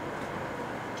have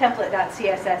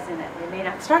template.css in it. It may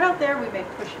not start out there, we may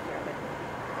push it there, but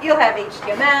you'll have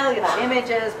HTML, you'll have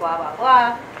images, blah, blah,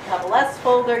 blah. You'll have a less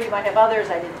folder, you might have others,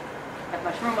 I didn't have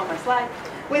much room on my slide.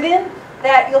 Within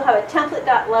that, you'll have a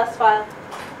template.less file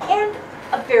and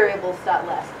a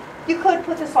variables.less. You could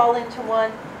put this all into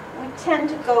one. We tend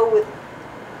to go with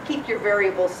keep your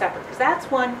variables separate, because that's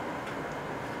one.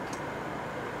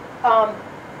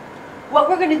 What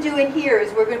we're going to do in here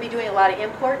is we're going to be doing a lot of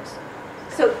imports.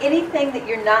 So anything that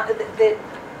you're not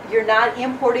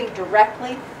importing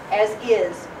directly as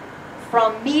is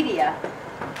from media,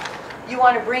 you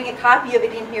want to bring a copy of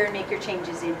it in here and make your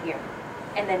changes in here,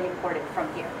 and then import it from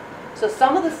here. So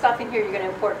some of the stuff in here you're going to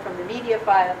import from the media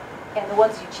file, and the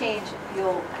ones you change,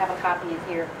 you'll have a copy in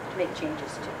here to make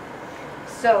changes to.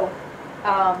 So,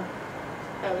 and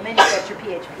then you've got your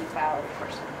PHP file, of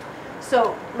course.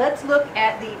 So let's look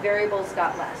at the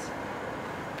variables.less.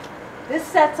 This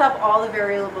sets up all the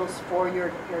variables for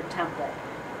your template.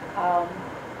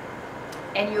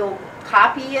 And you'll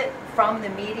copy it from the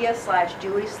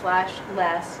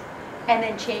media/JUI/less and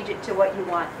then change it to what you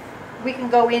want. We can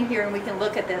go in here and we can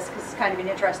look at this because it's kind of an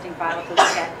interesting file to look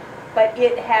at. But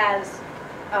it has,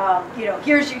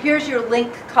 here's your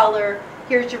link color,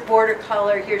 here's your border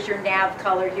color, here's your nav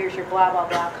color, here's your blah, blah,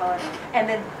 blah color. And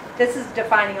then this is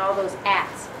defining all those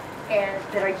ats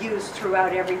that are used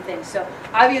throughout everything. So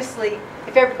obviously,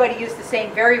 if everybody used the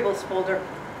same variables folder,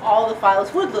 all the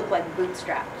files would look like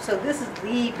Bootstrap. So this is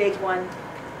the big one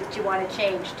that you want to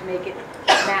change to make it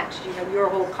match, your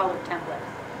whole color template.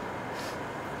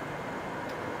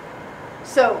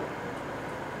 So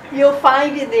you'll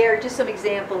find in there just some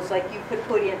examples, like you could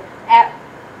put in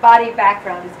body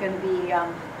background is going to be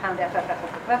pound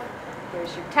FFFFF.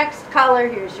 Here's your text color,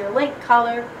 here's your link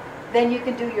color. Then you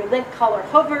can do your link color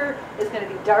hover is going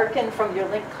to be darkened from your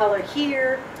link color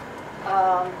here.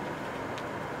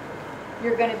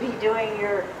 You're going to be doing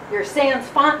your sans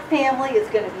font family is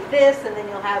going to be this, and then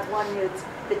you'll have one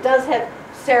that does have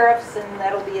serifs, and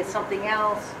that'll be something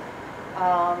else.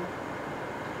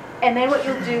 And then what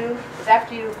you'll do is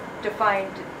after you've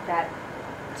defined that,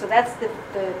 so that's the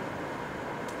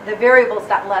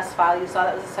variables.less file. You saw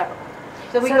that was a separate one.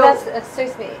 So that's,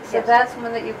 excuse me, so that's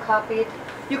one that you copied.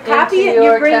 You copy it,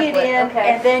 you bring it in,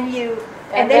 okay. and then you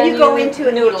go into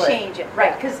it and you change it,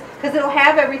 right? Because it'll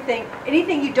have everything.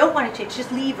 Anything you don't want to change,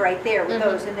 just leave right there with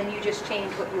those, and then you just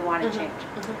change what you want to change.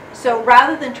 So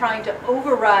rather than trying to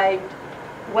override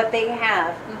what they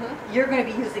have, you're going to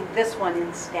be using this one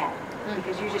instead,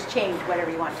 because you just change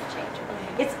whatever you want to change.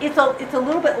 It's a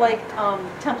little bit like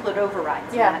template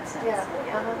overrides in that sense.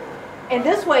 And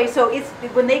this way, so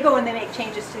when they go and they make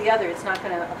changes to the other, it's not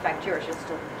going to affect yours. You'll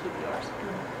still keep yours.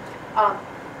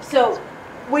 So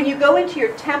when you go into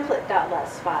your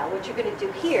template.less file, what you're going to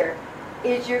do here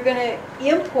is you're going to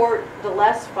import the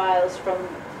less files from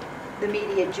the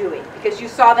media JUI. Because you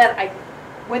saw that I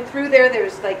went through there,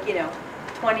 there's like,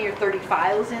 20 or 30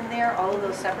 files in there, all of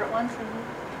those separate ones.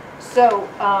 So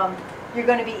you're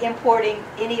going to be importing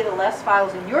any of the less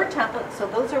files in your template. So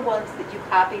those are ones that you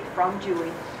copied from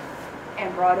JUI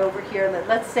and brought over here.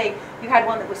 Let's say you had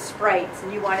one that was sprites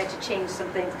and you wanted to change some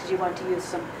things because you wanted to use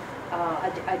some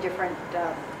a different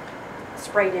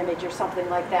sprite image or something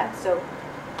like that. So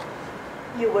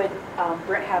you would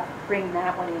bring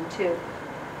that one in too.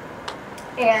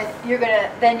 And you're gonna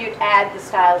then you'd add the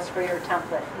styles for your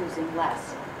template using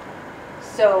less.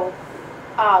 So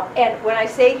and when I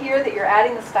say here that you're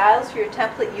adding the styles for your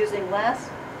template using less,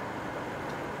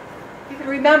 you can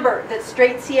remember that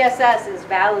straight CSS is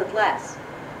valid less.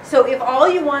 So if all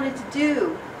you wanted to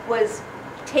do was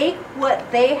take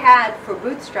what they had for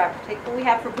Bootstrap, take what we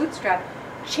have for Bootstrap,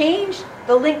 change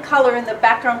the link color and the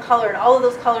background color and all of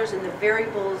those colors in the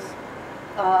variables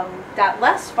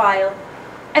 .less file,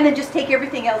 and then just take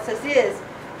everything else as is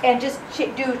and just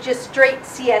do just straight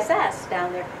CSS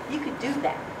down there, you could do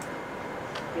that,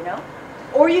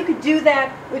 Or you could do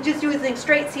that with just using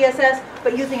straight CSS,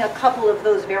 but using a couple of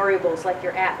those variables, like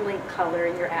your @link color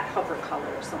and your @hover color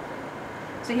or something.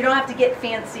 So you don't have to get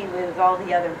fancy with all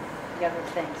the other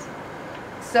things.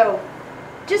 So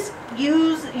just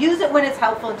use it when it's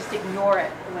helpful, and just ignore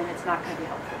it when it's not going to be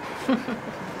helpful.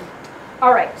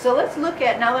 All right, so let's look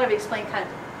at, now that I've explained kind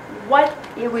of what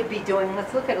it would be doing,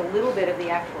 let's look at a little bit of the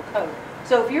actual code.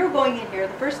 So if you were going in here,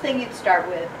 the first thing you'd start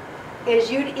with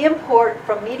is you'd import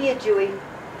from Media JUI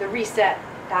the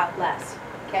reset.less,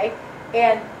 okay?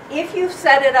 And if you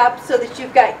set it up so that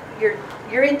you've got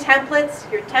you're in templates,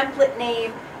 your template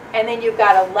name, and then you've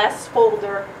got a less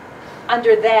folder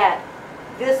under that,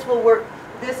 this will work.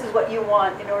 This is what you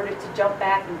want in order to jump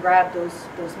back and grab those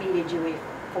Media JUI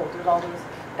folders, all those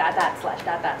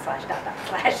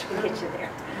 //// will get you there.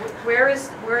 Where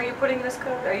are you putting this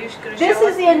code? Are you going to show This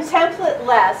us is in these? template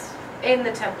less. In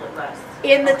the template list.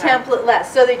 In the Okay. template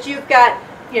less, so that you've got,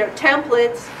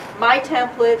 templates, my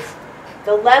templates,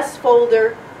 the less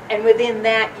folder, and within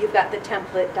that you've got the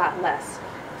template.less.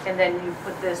 And then you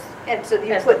put this And so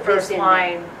you as put the first this in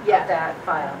line Yeah. of that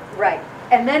file. Right.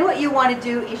 And then what you want to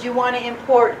do is you want to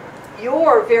import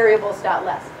your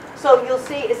variables.less. So you'll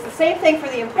see it's the same thing for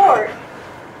the import,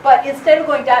 but instead of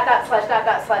going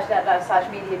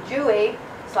 // media JUI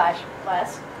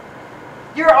 /less,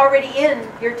 you're already in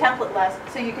your template less,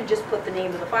 so you can just put the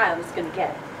name of the file and it's going to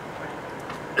get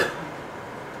it.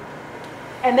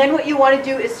 And then what you want to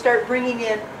do is start bringing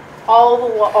in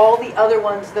all the other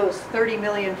ones, those 30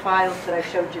 million files that I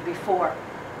showed you before,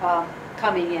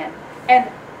 coming in. And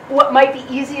what might be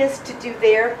easiest to do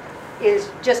there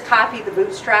is just copy the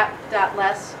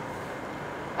bootstrap.less.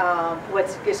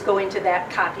 Just go into that,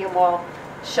 copy them all,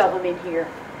 shove them in here,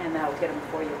 and that'll get them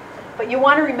for you. But you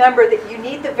want to remember that you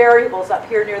need the variables up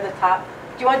here near the top.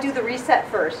 Do you want to do the reset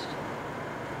first?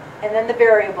 And then the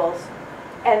variables.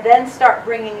 And then start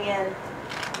bringing in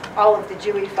all of the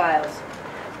JUI files.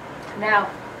 Now,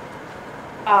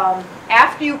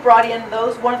 after you've brought in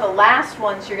those, one of the last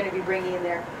ones you're going to be bringing in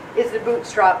there is the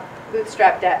Bootstrap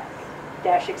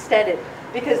dash extended,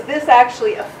 because this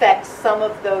actually affects some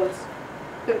of those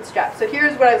bootstraps. So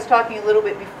here's what I was talking a little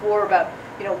bit before about,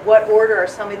 what order are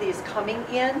some of these coming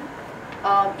in.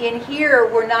 In here,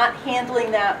 we're not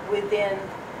handling that within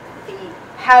the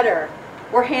header.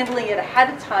 We're handling it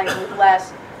ahead of time with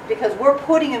less, because we're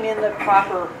putting them in the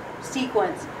proper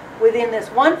sequence within this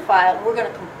one file, and we're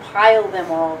going to compile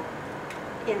them all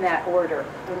in that order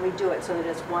when we do it, so that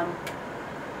it's one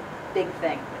big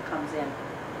thing that comes in.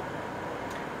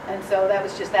 And so that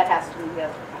has to be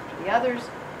after the others.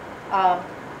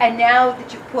 And now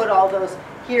that you've put all those,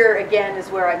 here again is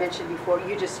where I mentioned before,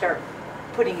 you just start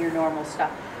putting your normal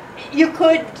stuff. You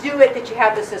could do it that you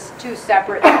have this as two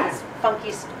separate, this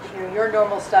funky, your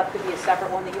normal stuff could be a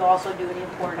separate one that you also do an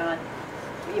import on.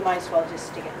 But you might as well just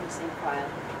stick it in the same file.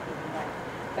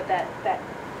 But that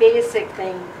basic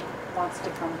thing wants to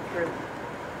come through.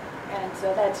 And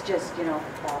so that's just,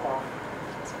 blah, blah.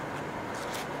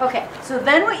 Okay, so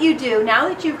then what you do, now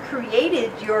that you've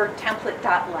created your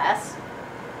template.less,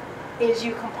 is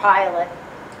you compile it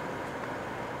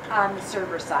on the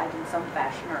server side in some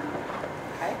fashion or another.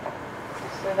 Okay?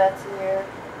 So that's in your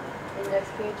index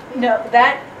PHP? No,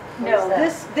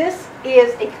 this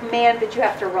is a command that you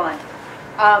have to run.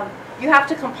 You have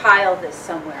to compile this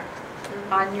somewhere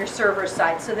on your server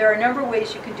side. So there are a number of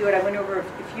ways you can do it. I went over a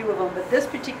few of them, but this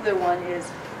particular one is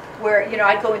where,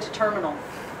 I'd go into terminal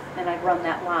and I'd run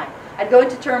that line. I'd go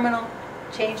into terminal,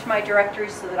 change my directory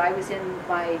so that I was in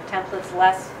my templates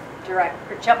less direct,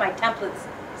 or my templates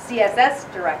CSS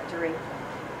directory,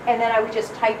 and then I would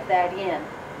just type that in.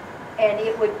 And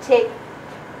it would take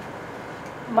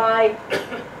my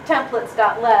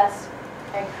templates.less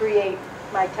and create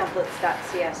my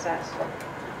templates.css.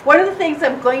 One of the things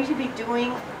I'm going to be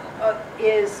doing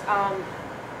is,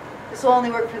 this will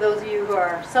only work for those of you who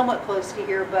are somewhat close to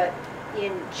here, but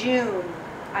in June,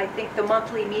 I think the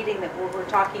monthly meeting that we're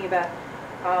talking about,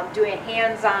 doing a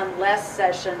hands-on less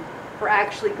session for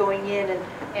actually going in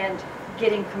and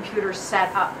getting computers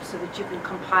set up so that you can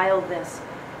compile this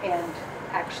and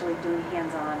actually doing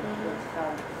hands-on with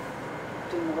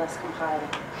doing the less compiling.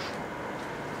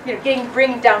 You know,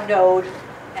 bringing down Node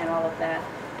and all of that.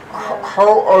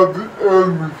 How are the error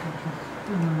messages?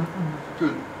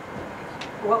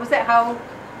 What was that? How?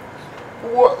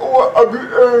 What are the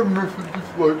error messages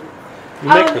like? You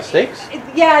make mistakes?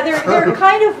 Yeah, they're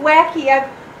kind of wacky.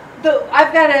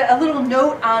 I've got a little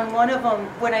note on one of them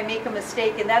when I make a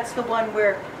mistake, and that's the one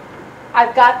where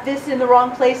I've got this in the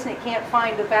wrong place and it can't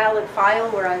find a valid file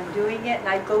where I'm doing it, and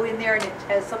I go in there and it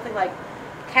has something like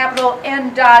capital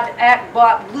N dot at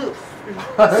bot loop.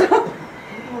 So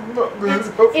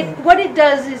what it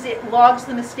does is it logs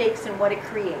the mistakes and what it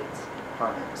creates.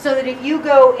 So that if you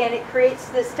go and it creates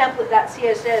this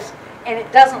template.css and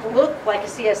it doesn't look like a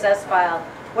CSS file,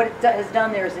 what it has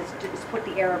done there is it's put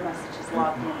the error messages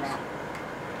logged in that.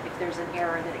 If there's an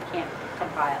error that it can't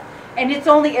compile. And its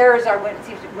only errors are when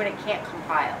it can't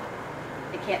compile.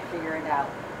 It can't figure it out.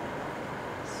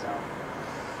 So,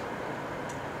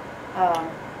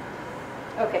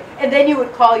 okay. And then you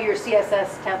would call your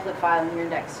CSS template file in your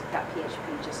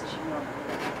index.php just as you normally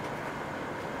do.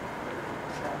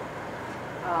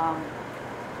 Let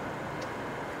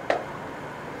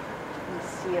me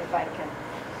see if I can.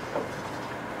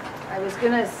 I was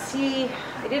going to see,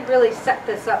 I didn't really set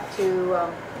this up to.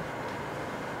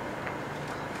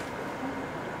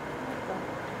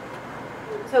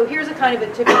 So here's a kind of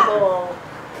a typical,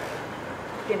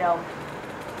 you know,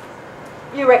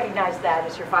 you recognize that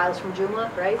as your files from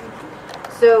Joomla, right?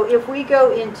 So if we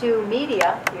go into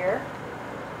media here,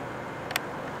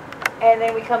 and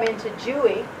then we come into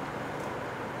JUI,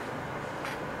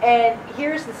 and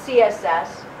here's the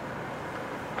CSS,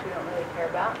 which we don't really care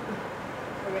about.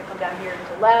 We're going to come down here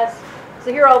into less.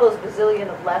 So here are all those bazillion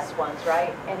of less ones,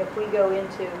 right? And if we go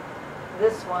into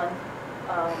this one,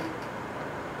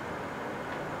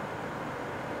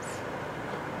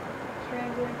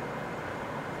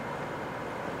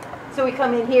 so we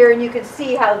come in here and you can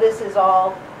see how this is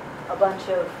all a bunch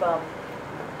of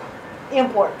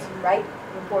imports, right?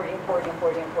 Import, import,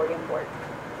 import, import, import.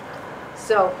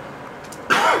 So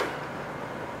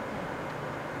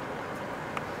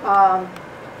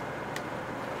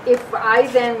if I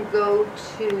then go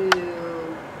to,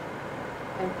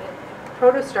 and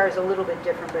Protostar is a little bit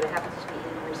different, but it happens to be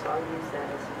in here, so I'll use that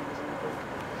as an example.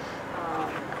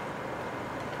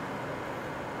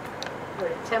 Go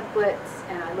to templates,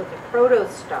 and I look at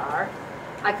Protostar.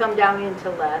 I come down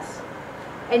into less,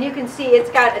 and you can see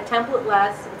it's got a template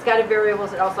less. It's got a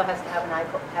variables. It also has to have an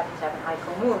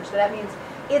icon move. So that means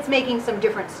it's making some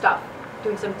different stuff,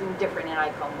 doing something different in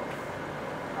icon move.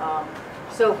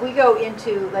 So if we go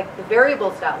into like the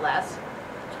variables.less,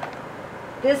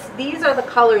 these are the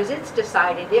colors it's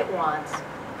decided it wants.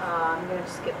 I'm going to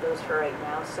skip those for right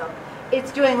now. So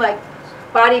it's doing like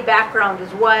body background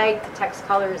is white, the text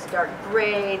color is dark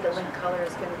gray, the link color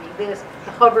is going to be this,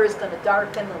 the hover is going to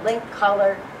darken the link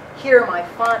color. Here are my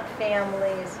font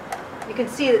families. You can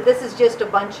see that this is just a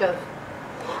bunch of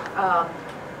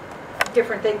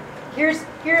different things.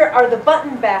 Here are the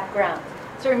button backgrounds.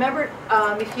 So remember,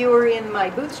 if you were in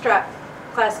my Bootstrap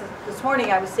class this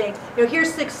morning, I was saying, you know,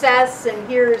 here's success, and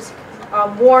here's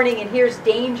warning, and here's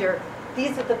danger.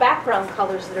 These are the background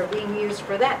colors that are being used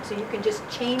for that. So you can just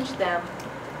change them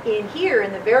in here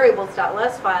in the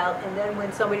variables.less file, and then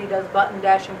when somebody does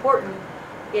button-important,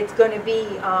 it's going to be,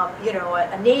 you know,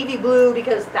 a navy blue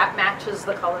because that matches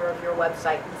the color of your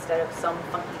website instead of some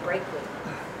funky breakaway.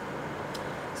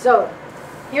 So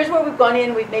here's where we've gone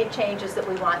in. We've made changes that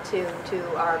we want to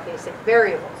our basic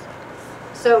variables.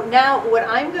 So now what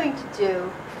I'm going to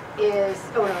do is,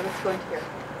 oh no, let's go into here.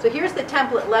 So here's the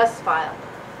template less file.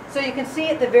 So you can see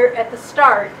at the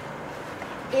start,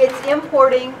 it's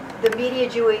importing the media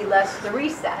JUI less the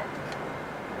reset,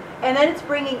 and then it's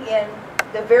bringing in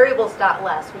the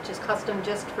variables.less, which is custom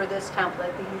just for this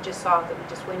template that you just saw that we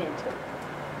just went into.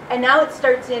 And now it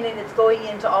starts in and it's going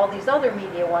into all these other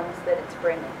media ones that it's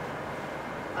bringing,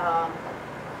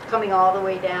 coming all the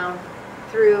way down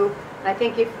through. And I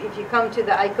think if you come to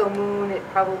the Ico Moon, it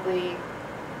probably,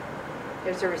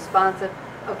 there's a responsive.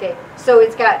 Okay, so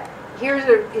it's got,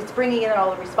 it's bringing in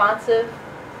all the responsive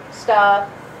stuff,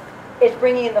 it's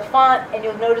bringing in the font, and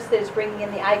you'll notice that it's bringing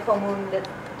in the iComune that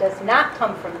does not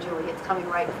come from JUI. It's coming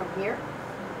right from here.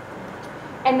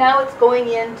 And now it's going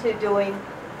into doing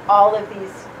all of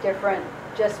these different,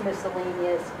 just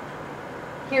miscellaneous,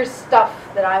 here's stuff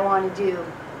that I want to do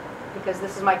because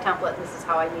this is my template, this is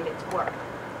how I need it to work.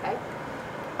 Okay?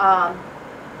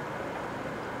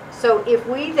 So if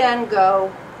we then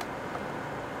go,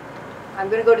 I'm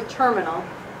going to go to terminal.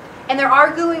 And there are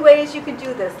GUI ways you can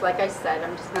do this, like I said.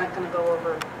 I'm just not going to go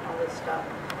over all this stuff.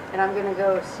 And I'm going to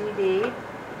go CD,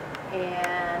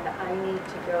 and I need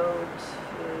to go to,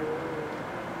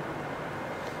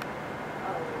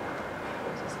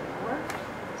 does this going to work?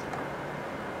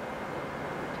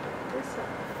 This up.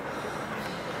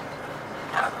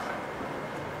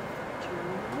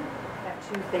 Terminal. I have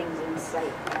two things in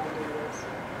sight when I do this.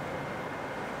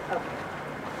 Okay.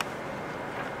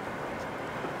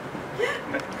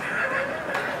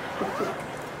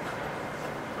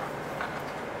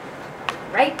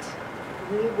 Right,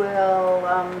 we will,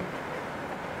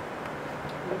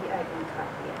 maybe I can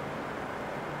copy it.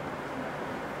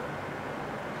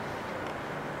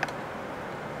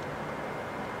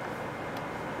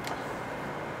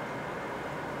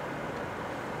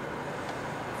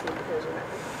 See if it goes right.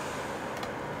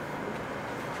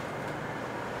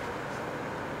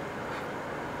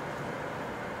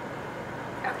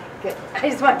 Okay, good. I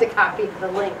just wanted to copy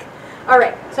the link. All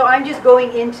right, so I'm just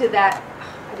going into that.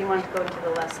 I didn't want to go into the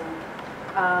lesson.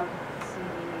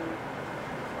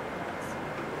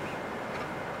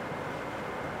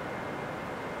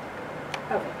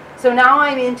 Okay, so now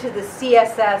I'm into the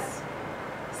CSS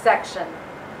section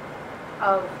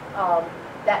of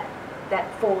that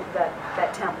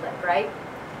template, right?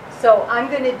 So I'm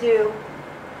going to do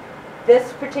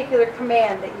this particular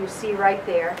command that you see right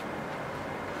there.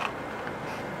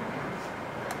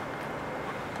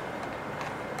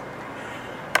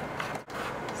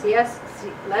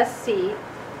 Let's see,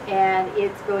 and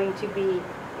it's going to be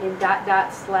in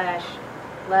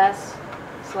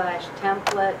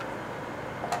 /less/template.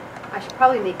 I should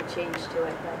probably make a change to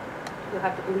it, but you'll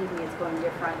have to believe me, it's going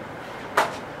different.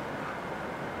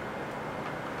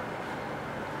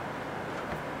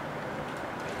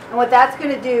 And what that's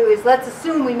going to do is, let's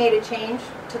assume we made a change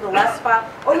to the less file,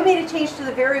 or we made a change to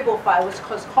the variable file, which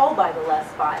was called by the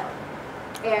less file.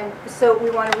 And so we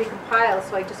want to recompile,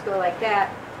 so I just go like that.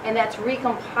 And that's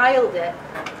recompiled it.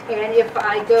 And if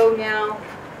I go now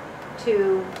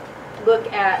to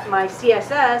look at my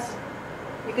CSS,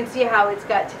 you can see how it's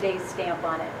got today's stamp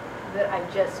on it, that I've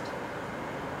just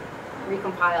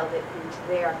recompiled it into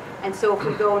there. And so if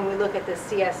we go and we look at the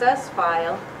CSS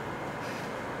file,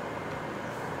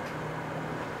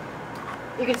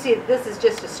 you can see that this is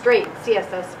just a straight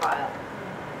CSS file.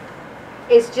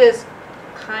 It's just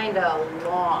kind of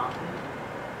long.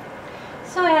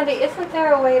 So Andy, isn't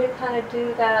there a way to kind of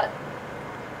do that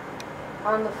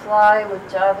on the fly with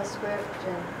JavaScript?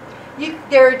 And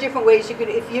there are different ways you could,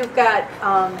 if you've got,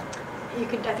 I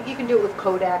think you can do it with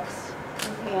codecs,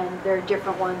 and there are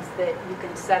different ones that you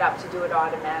can set up to do it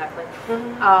automatically.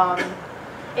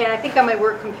 And I think on my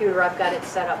work computer I've got it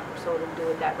set up so it'll do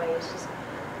it that way. It's just,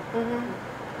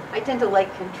 I tend to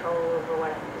like control over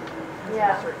what I'm doing to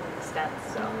a certain extent,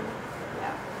 so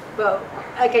yeah. But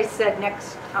like I said,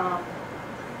 next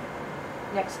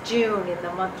June in the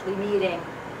monthly meeting,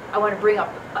 I want to bring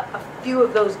up a few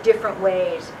of those different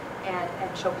ways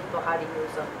and show people how to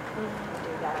use them and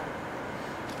do that.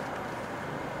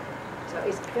 So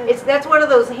that's one of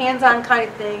those hands-on kind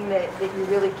of thing that you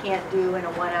really can't do in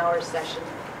a 1-hour session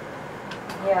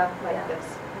like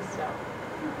this.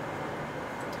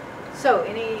 So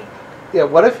any... Yeah,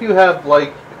 what if you have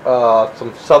like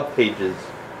some sub-pages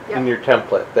in your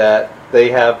template that they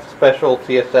have special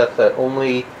CSS that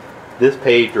only this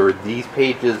page or these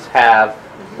pages have,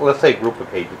 let's say group of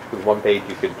pages, because one page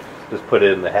you could just put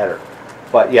it in the header.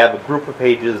 But you have a group of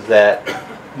pages that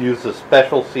use a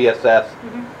special CSS,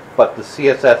 but the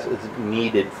CSS isn't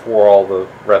needed for all the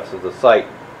rest of the site.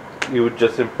 You would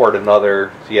just import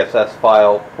another CSS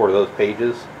file for those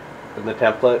pages in the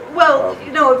template. Well,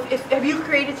 you know, have you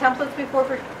created templates before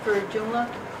for Joomla?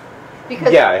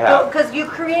 Because, yeah, I have. Because you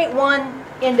create one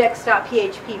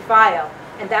index.php file,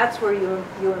 and that's where you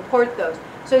import those.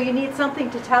 So you need something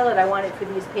to tell it, I want it for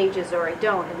these pages or I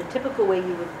don't. And the typical way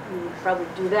you would probably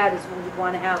do that is when you'd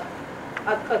want to have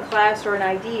a class or an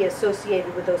ID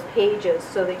associated with those pages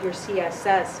so that your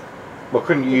CSS... Well,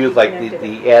 couldn't you use like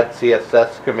the add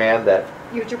CSS command that...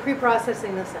 You're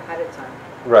pre-processing this ahead of time.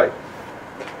 Right.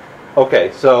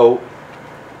 Okay, so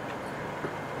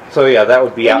yeah, that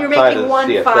would be and outside of the CSS. You're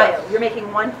making one file. You're making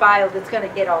one file that's going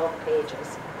to get all of the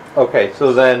pages. Okay,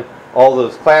 so then all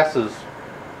those classes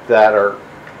that are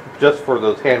just for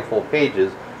those handful of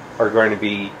pages are going to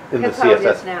be in That's the how it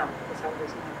is CSS. now. That's how it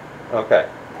is now. Okay.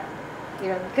 You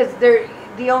know, because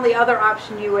the only other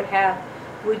option you would have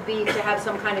would be to have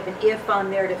some kind of an if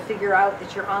on there to figure out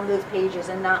that you're on those pages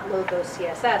and not load those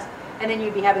CSS. And then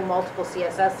you'd be having multiple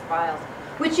CSS files,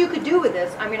 which you could do with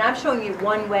this. I mean, I'm showing you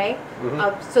one way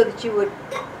so that you would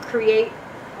create,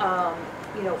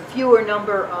 you know, fewer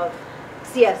number of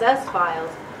CSS files.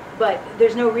 But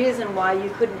there's no reason why you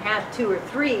couldn't have 2 or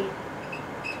 3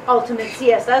 ultimate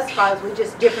CSS files with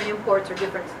just different imports or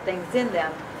different things in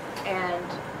them, and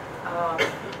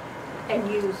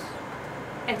use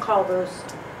and call those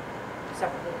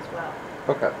separately as well.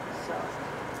 Okay. So,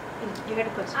 you had a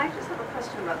question? I just have a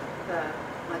question about the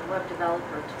web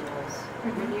developer tools.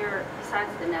 When you're,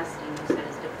 besides the nesting you said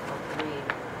is difficult to read,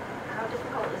 how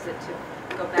difficult is it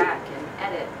to go back and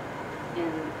edit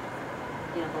in,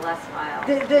 you know, the less file,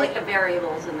 like the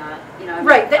variables and the, you know,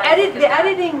 right. The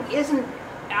editing isn't.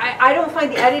 I don't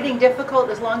find the editing difficult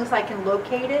as long as I can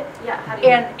locate it. Yeah. How do you?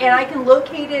 And I can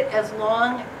locate it as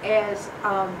long as.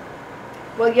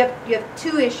 Well, you have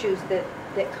 2 issues that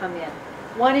come in.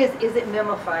 One is it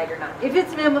mimified or not? If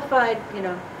it's mimified, you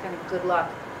know, kind of good luck.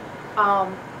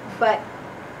 But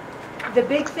the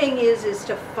big thing is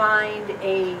to find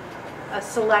a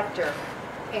selector,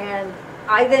 and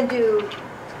I then do.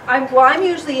 I'm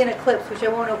usually in Eclipse, which I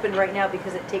won't open right now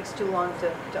because it takes too long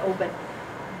to open.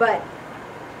 But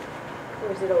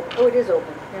where is it open? Oh, it is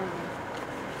open.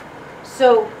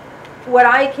 So what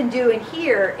I can do in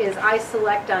here is I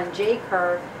select on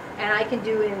jCurve, and I can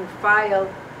do in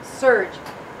File, Search,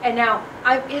 and now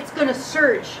it's going to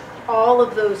search all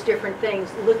of those different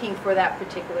things looking for that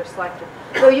particular selector.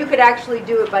 So you could actually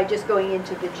do it by just going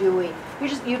into the JUI.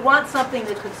 You'd want something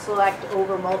that could select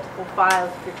over multiple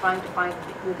files if you're trying to find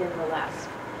within the less,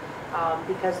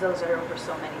 because those are over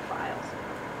so many files.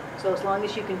 So as long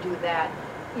as you can do that,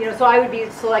 you know, so I would be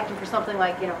selecting for something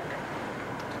like, you know,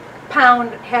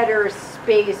 pound header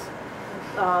space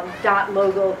dot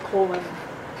logo colon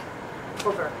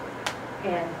over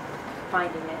and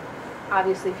finding it.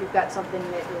 Obviously, if you've got something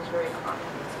that is very common,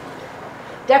 it's wonderful.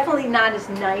 Definitely not as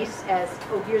nice as,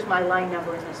 oh, here's my line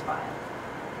number in this file.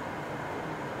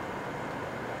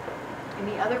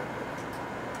 Any other?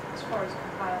 As far as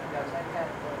compiling goes, I've got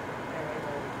the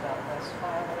variable.list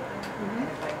file open, and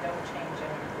if I don't change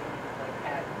anything, like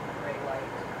add gray light,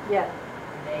 Yeah.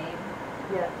 name,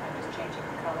 Yeah. I'm just changing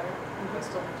the color, do I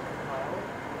still need to compile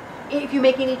it? If you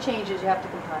make any changes, you have to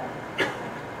compile it.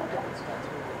 It's not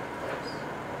through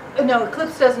Eclipse. No,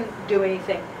 Eclipse doesn't do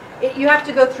anything. You have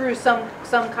to go through some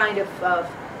kind of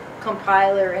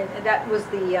compiler, and that was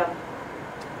the,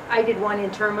 I did one in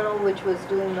Terminal, which was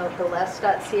doing the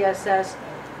less.css.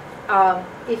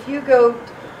 If you go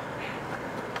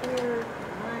here,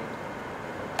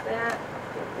 that,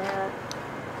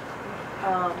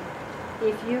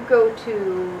 if you go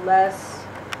to less,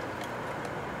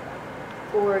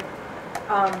 or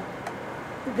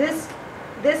this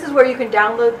is where you can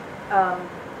download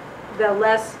the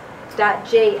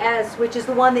less.js, which is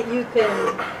the one that you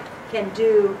can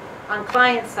do on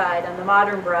client side on the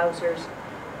modern browsers,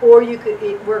 or you could,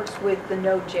 it works with the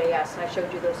Node.js, and I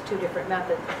showed you those 2 different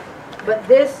methods. But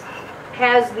this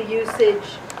has the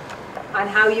usage on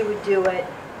how you would do it,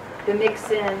 the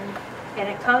mixin, and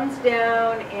it comes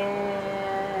down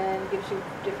and gives you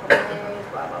different ways,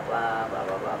 blah blah blah blah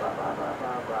blah blah blah blah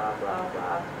blah blah blah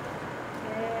blah.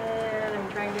 And I'm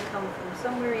trying to come from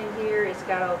somewhere in here. It's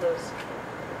got all those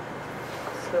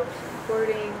scopes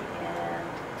importing,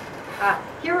 and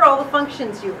here are all the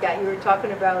functions you've got. You were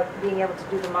talking about being able to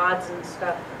do the mods and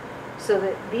stuff. So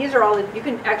that these are all, you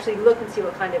can actually look and see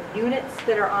what kind of units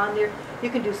that are on there. You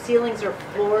can do ceilings or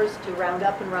floors to round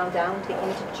up and round down to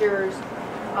integers,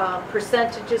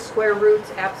 percentages, square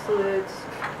roots, absolutes,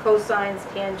 cosines,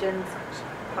 tangents,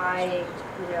 pi,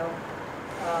 you know,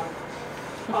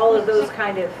 all of those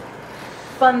kind of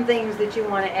fun things that you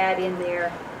want to add in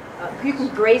there. You can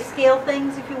grayscale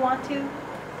things if you want to.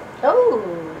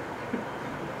 Oh.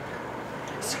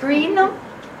 Screen them,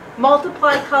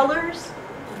 multiply colors.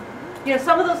 You know,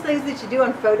 some of those things that you do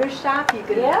on Photoshop, you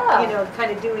can, you know, kind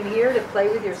of do in here to play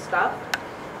with your stuff.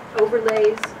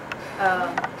 Overlays.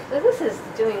 So this is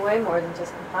doing way more than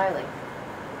just compiling.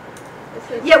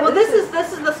 Yeah, well, this is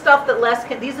the stuff that less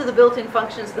can. These are the built-in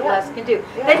functions that less can do.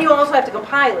 Yeah. Then you also have to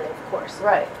compile it, of course.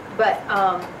 Right. But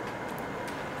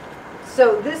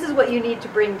so this is what you need to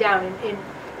bring down. And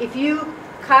if you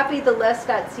copy the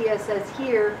less.css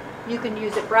here, you can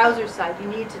use it browser side. You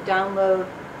need to download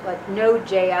like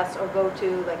Node.js or go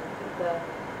to like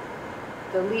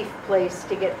the Leaf place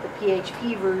to get the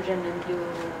PHP version and do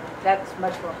that's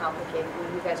much more complicated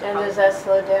when you guys are. And does that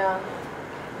slow down?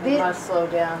 The- It must slow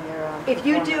down your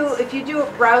If you do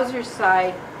a browser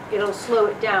side, it'll slow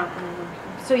it down.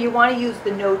 So you want to use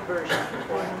the Node version.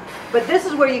 But this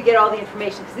is where you get all the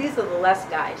information, because these are the less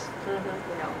guys, you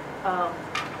know.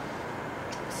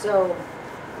 So,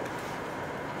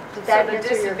 did that So the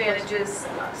answer your question? disadvantage is,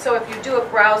 so if you do a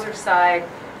browser side,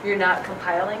 you're not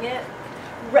compiling it?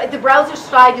 Right, the browser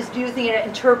side is using it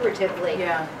interpretively.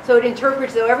 Yeah. So it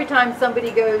interprets, so every time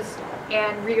somebody goes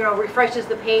and refreshes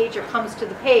the page or comes to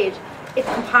the page, it's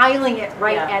compiling it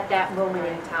right Yeah. at that moment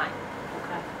in time.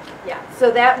 Okay. Yeah,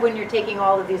 so that when you're taking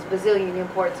all of these bazillion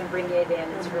imports and bringing it in,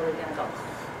 it's really gonna go,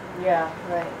 Yeah,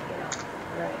 right, you know.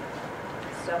 right.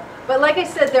 So, but like I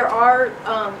said, there are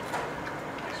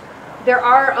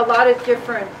a lot of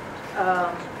different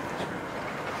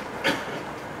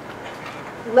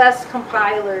less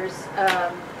compilers.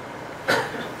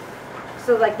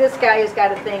 So like this guy has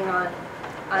got a thing on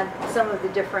some of the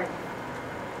different.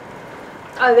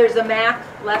 There's a Mac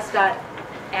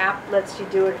less.app lets you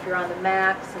do it if you're on the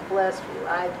Mac. Simplest,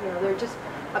 Live. You know, there are just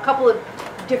a couple of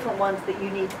different ones that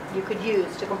you could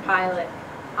use to compile it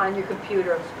on your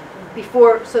computer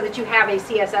before, so that you have a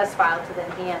CSS file to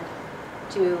then hand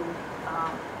to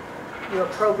your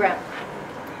program.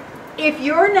 If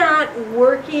you're not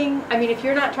working, I mean, if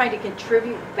you're not trying to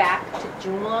contribute back to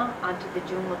Joomla onto the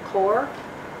Joomla core,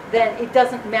 then it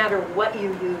doesn't matter what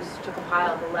you use to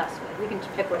compile the less with. You can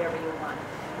pick whatever you want.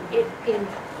 In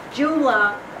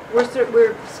Joomla,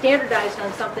 we're standardized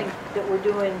on something that we're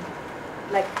doing,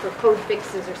 like for code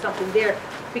fixes or something there,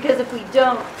 because if we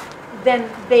don't, then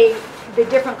the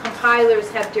different compilers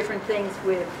have different things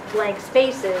with blank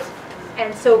spaces,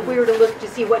 and so if we were to look to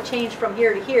see what changed from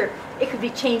here to here, it could be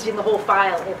changing the whole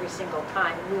file every single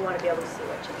time, and we want to be able to see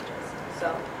what changes.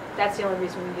 So that's the only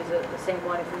reason we use the same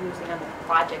one if we're using on the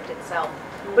project itself.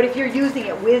 But if you're using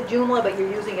it with Joomla, but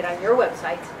you're using it on your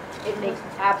websites, it makes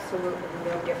absolutely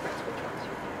no difference which ones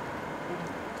you use.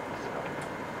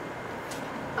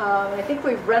 I think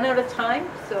we've run out of time,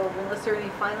 so unless there are any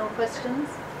final questions,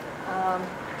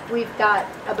 we've got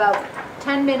about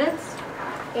 10 minutes,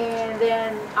 and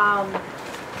then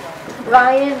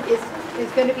Brian is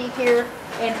going to be here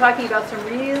and talking about some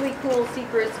really cool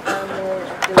secrets on the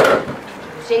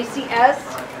JCS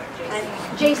and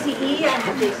JCE and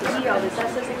JCE, all this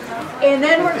S's. And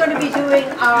then we're going to be doing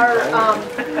our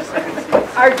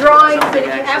drawings, and if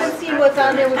you haven't seen what's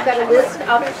on there, we've got a list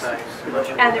up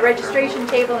and the registration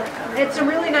table, and it's some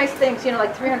really nice things, you know,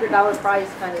 like $300 prize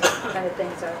kind of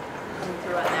things are coming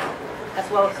through on that, as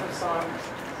well as some songs.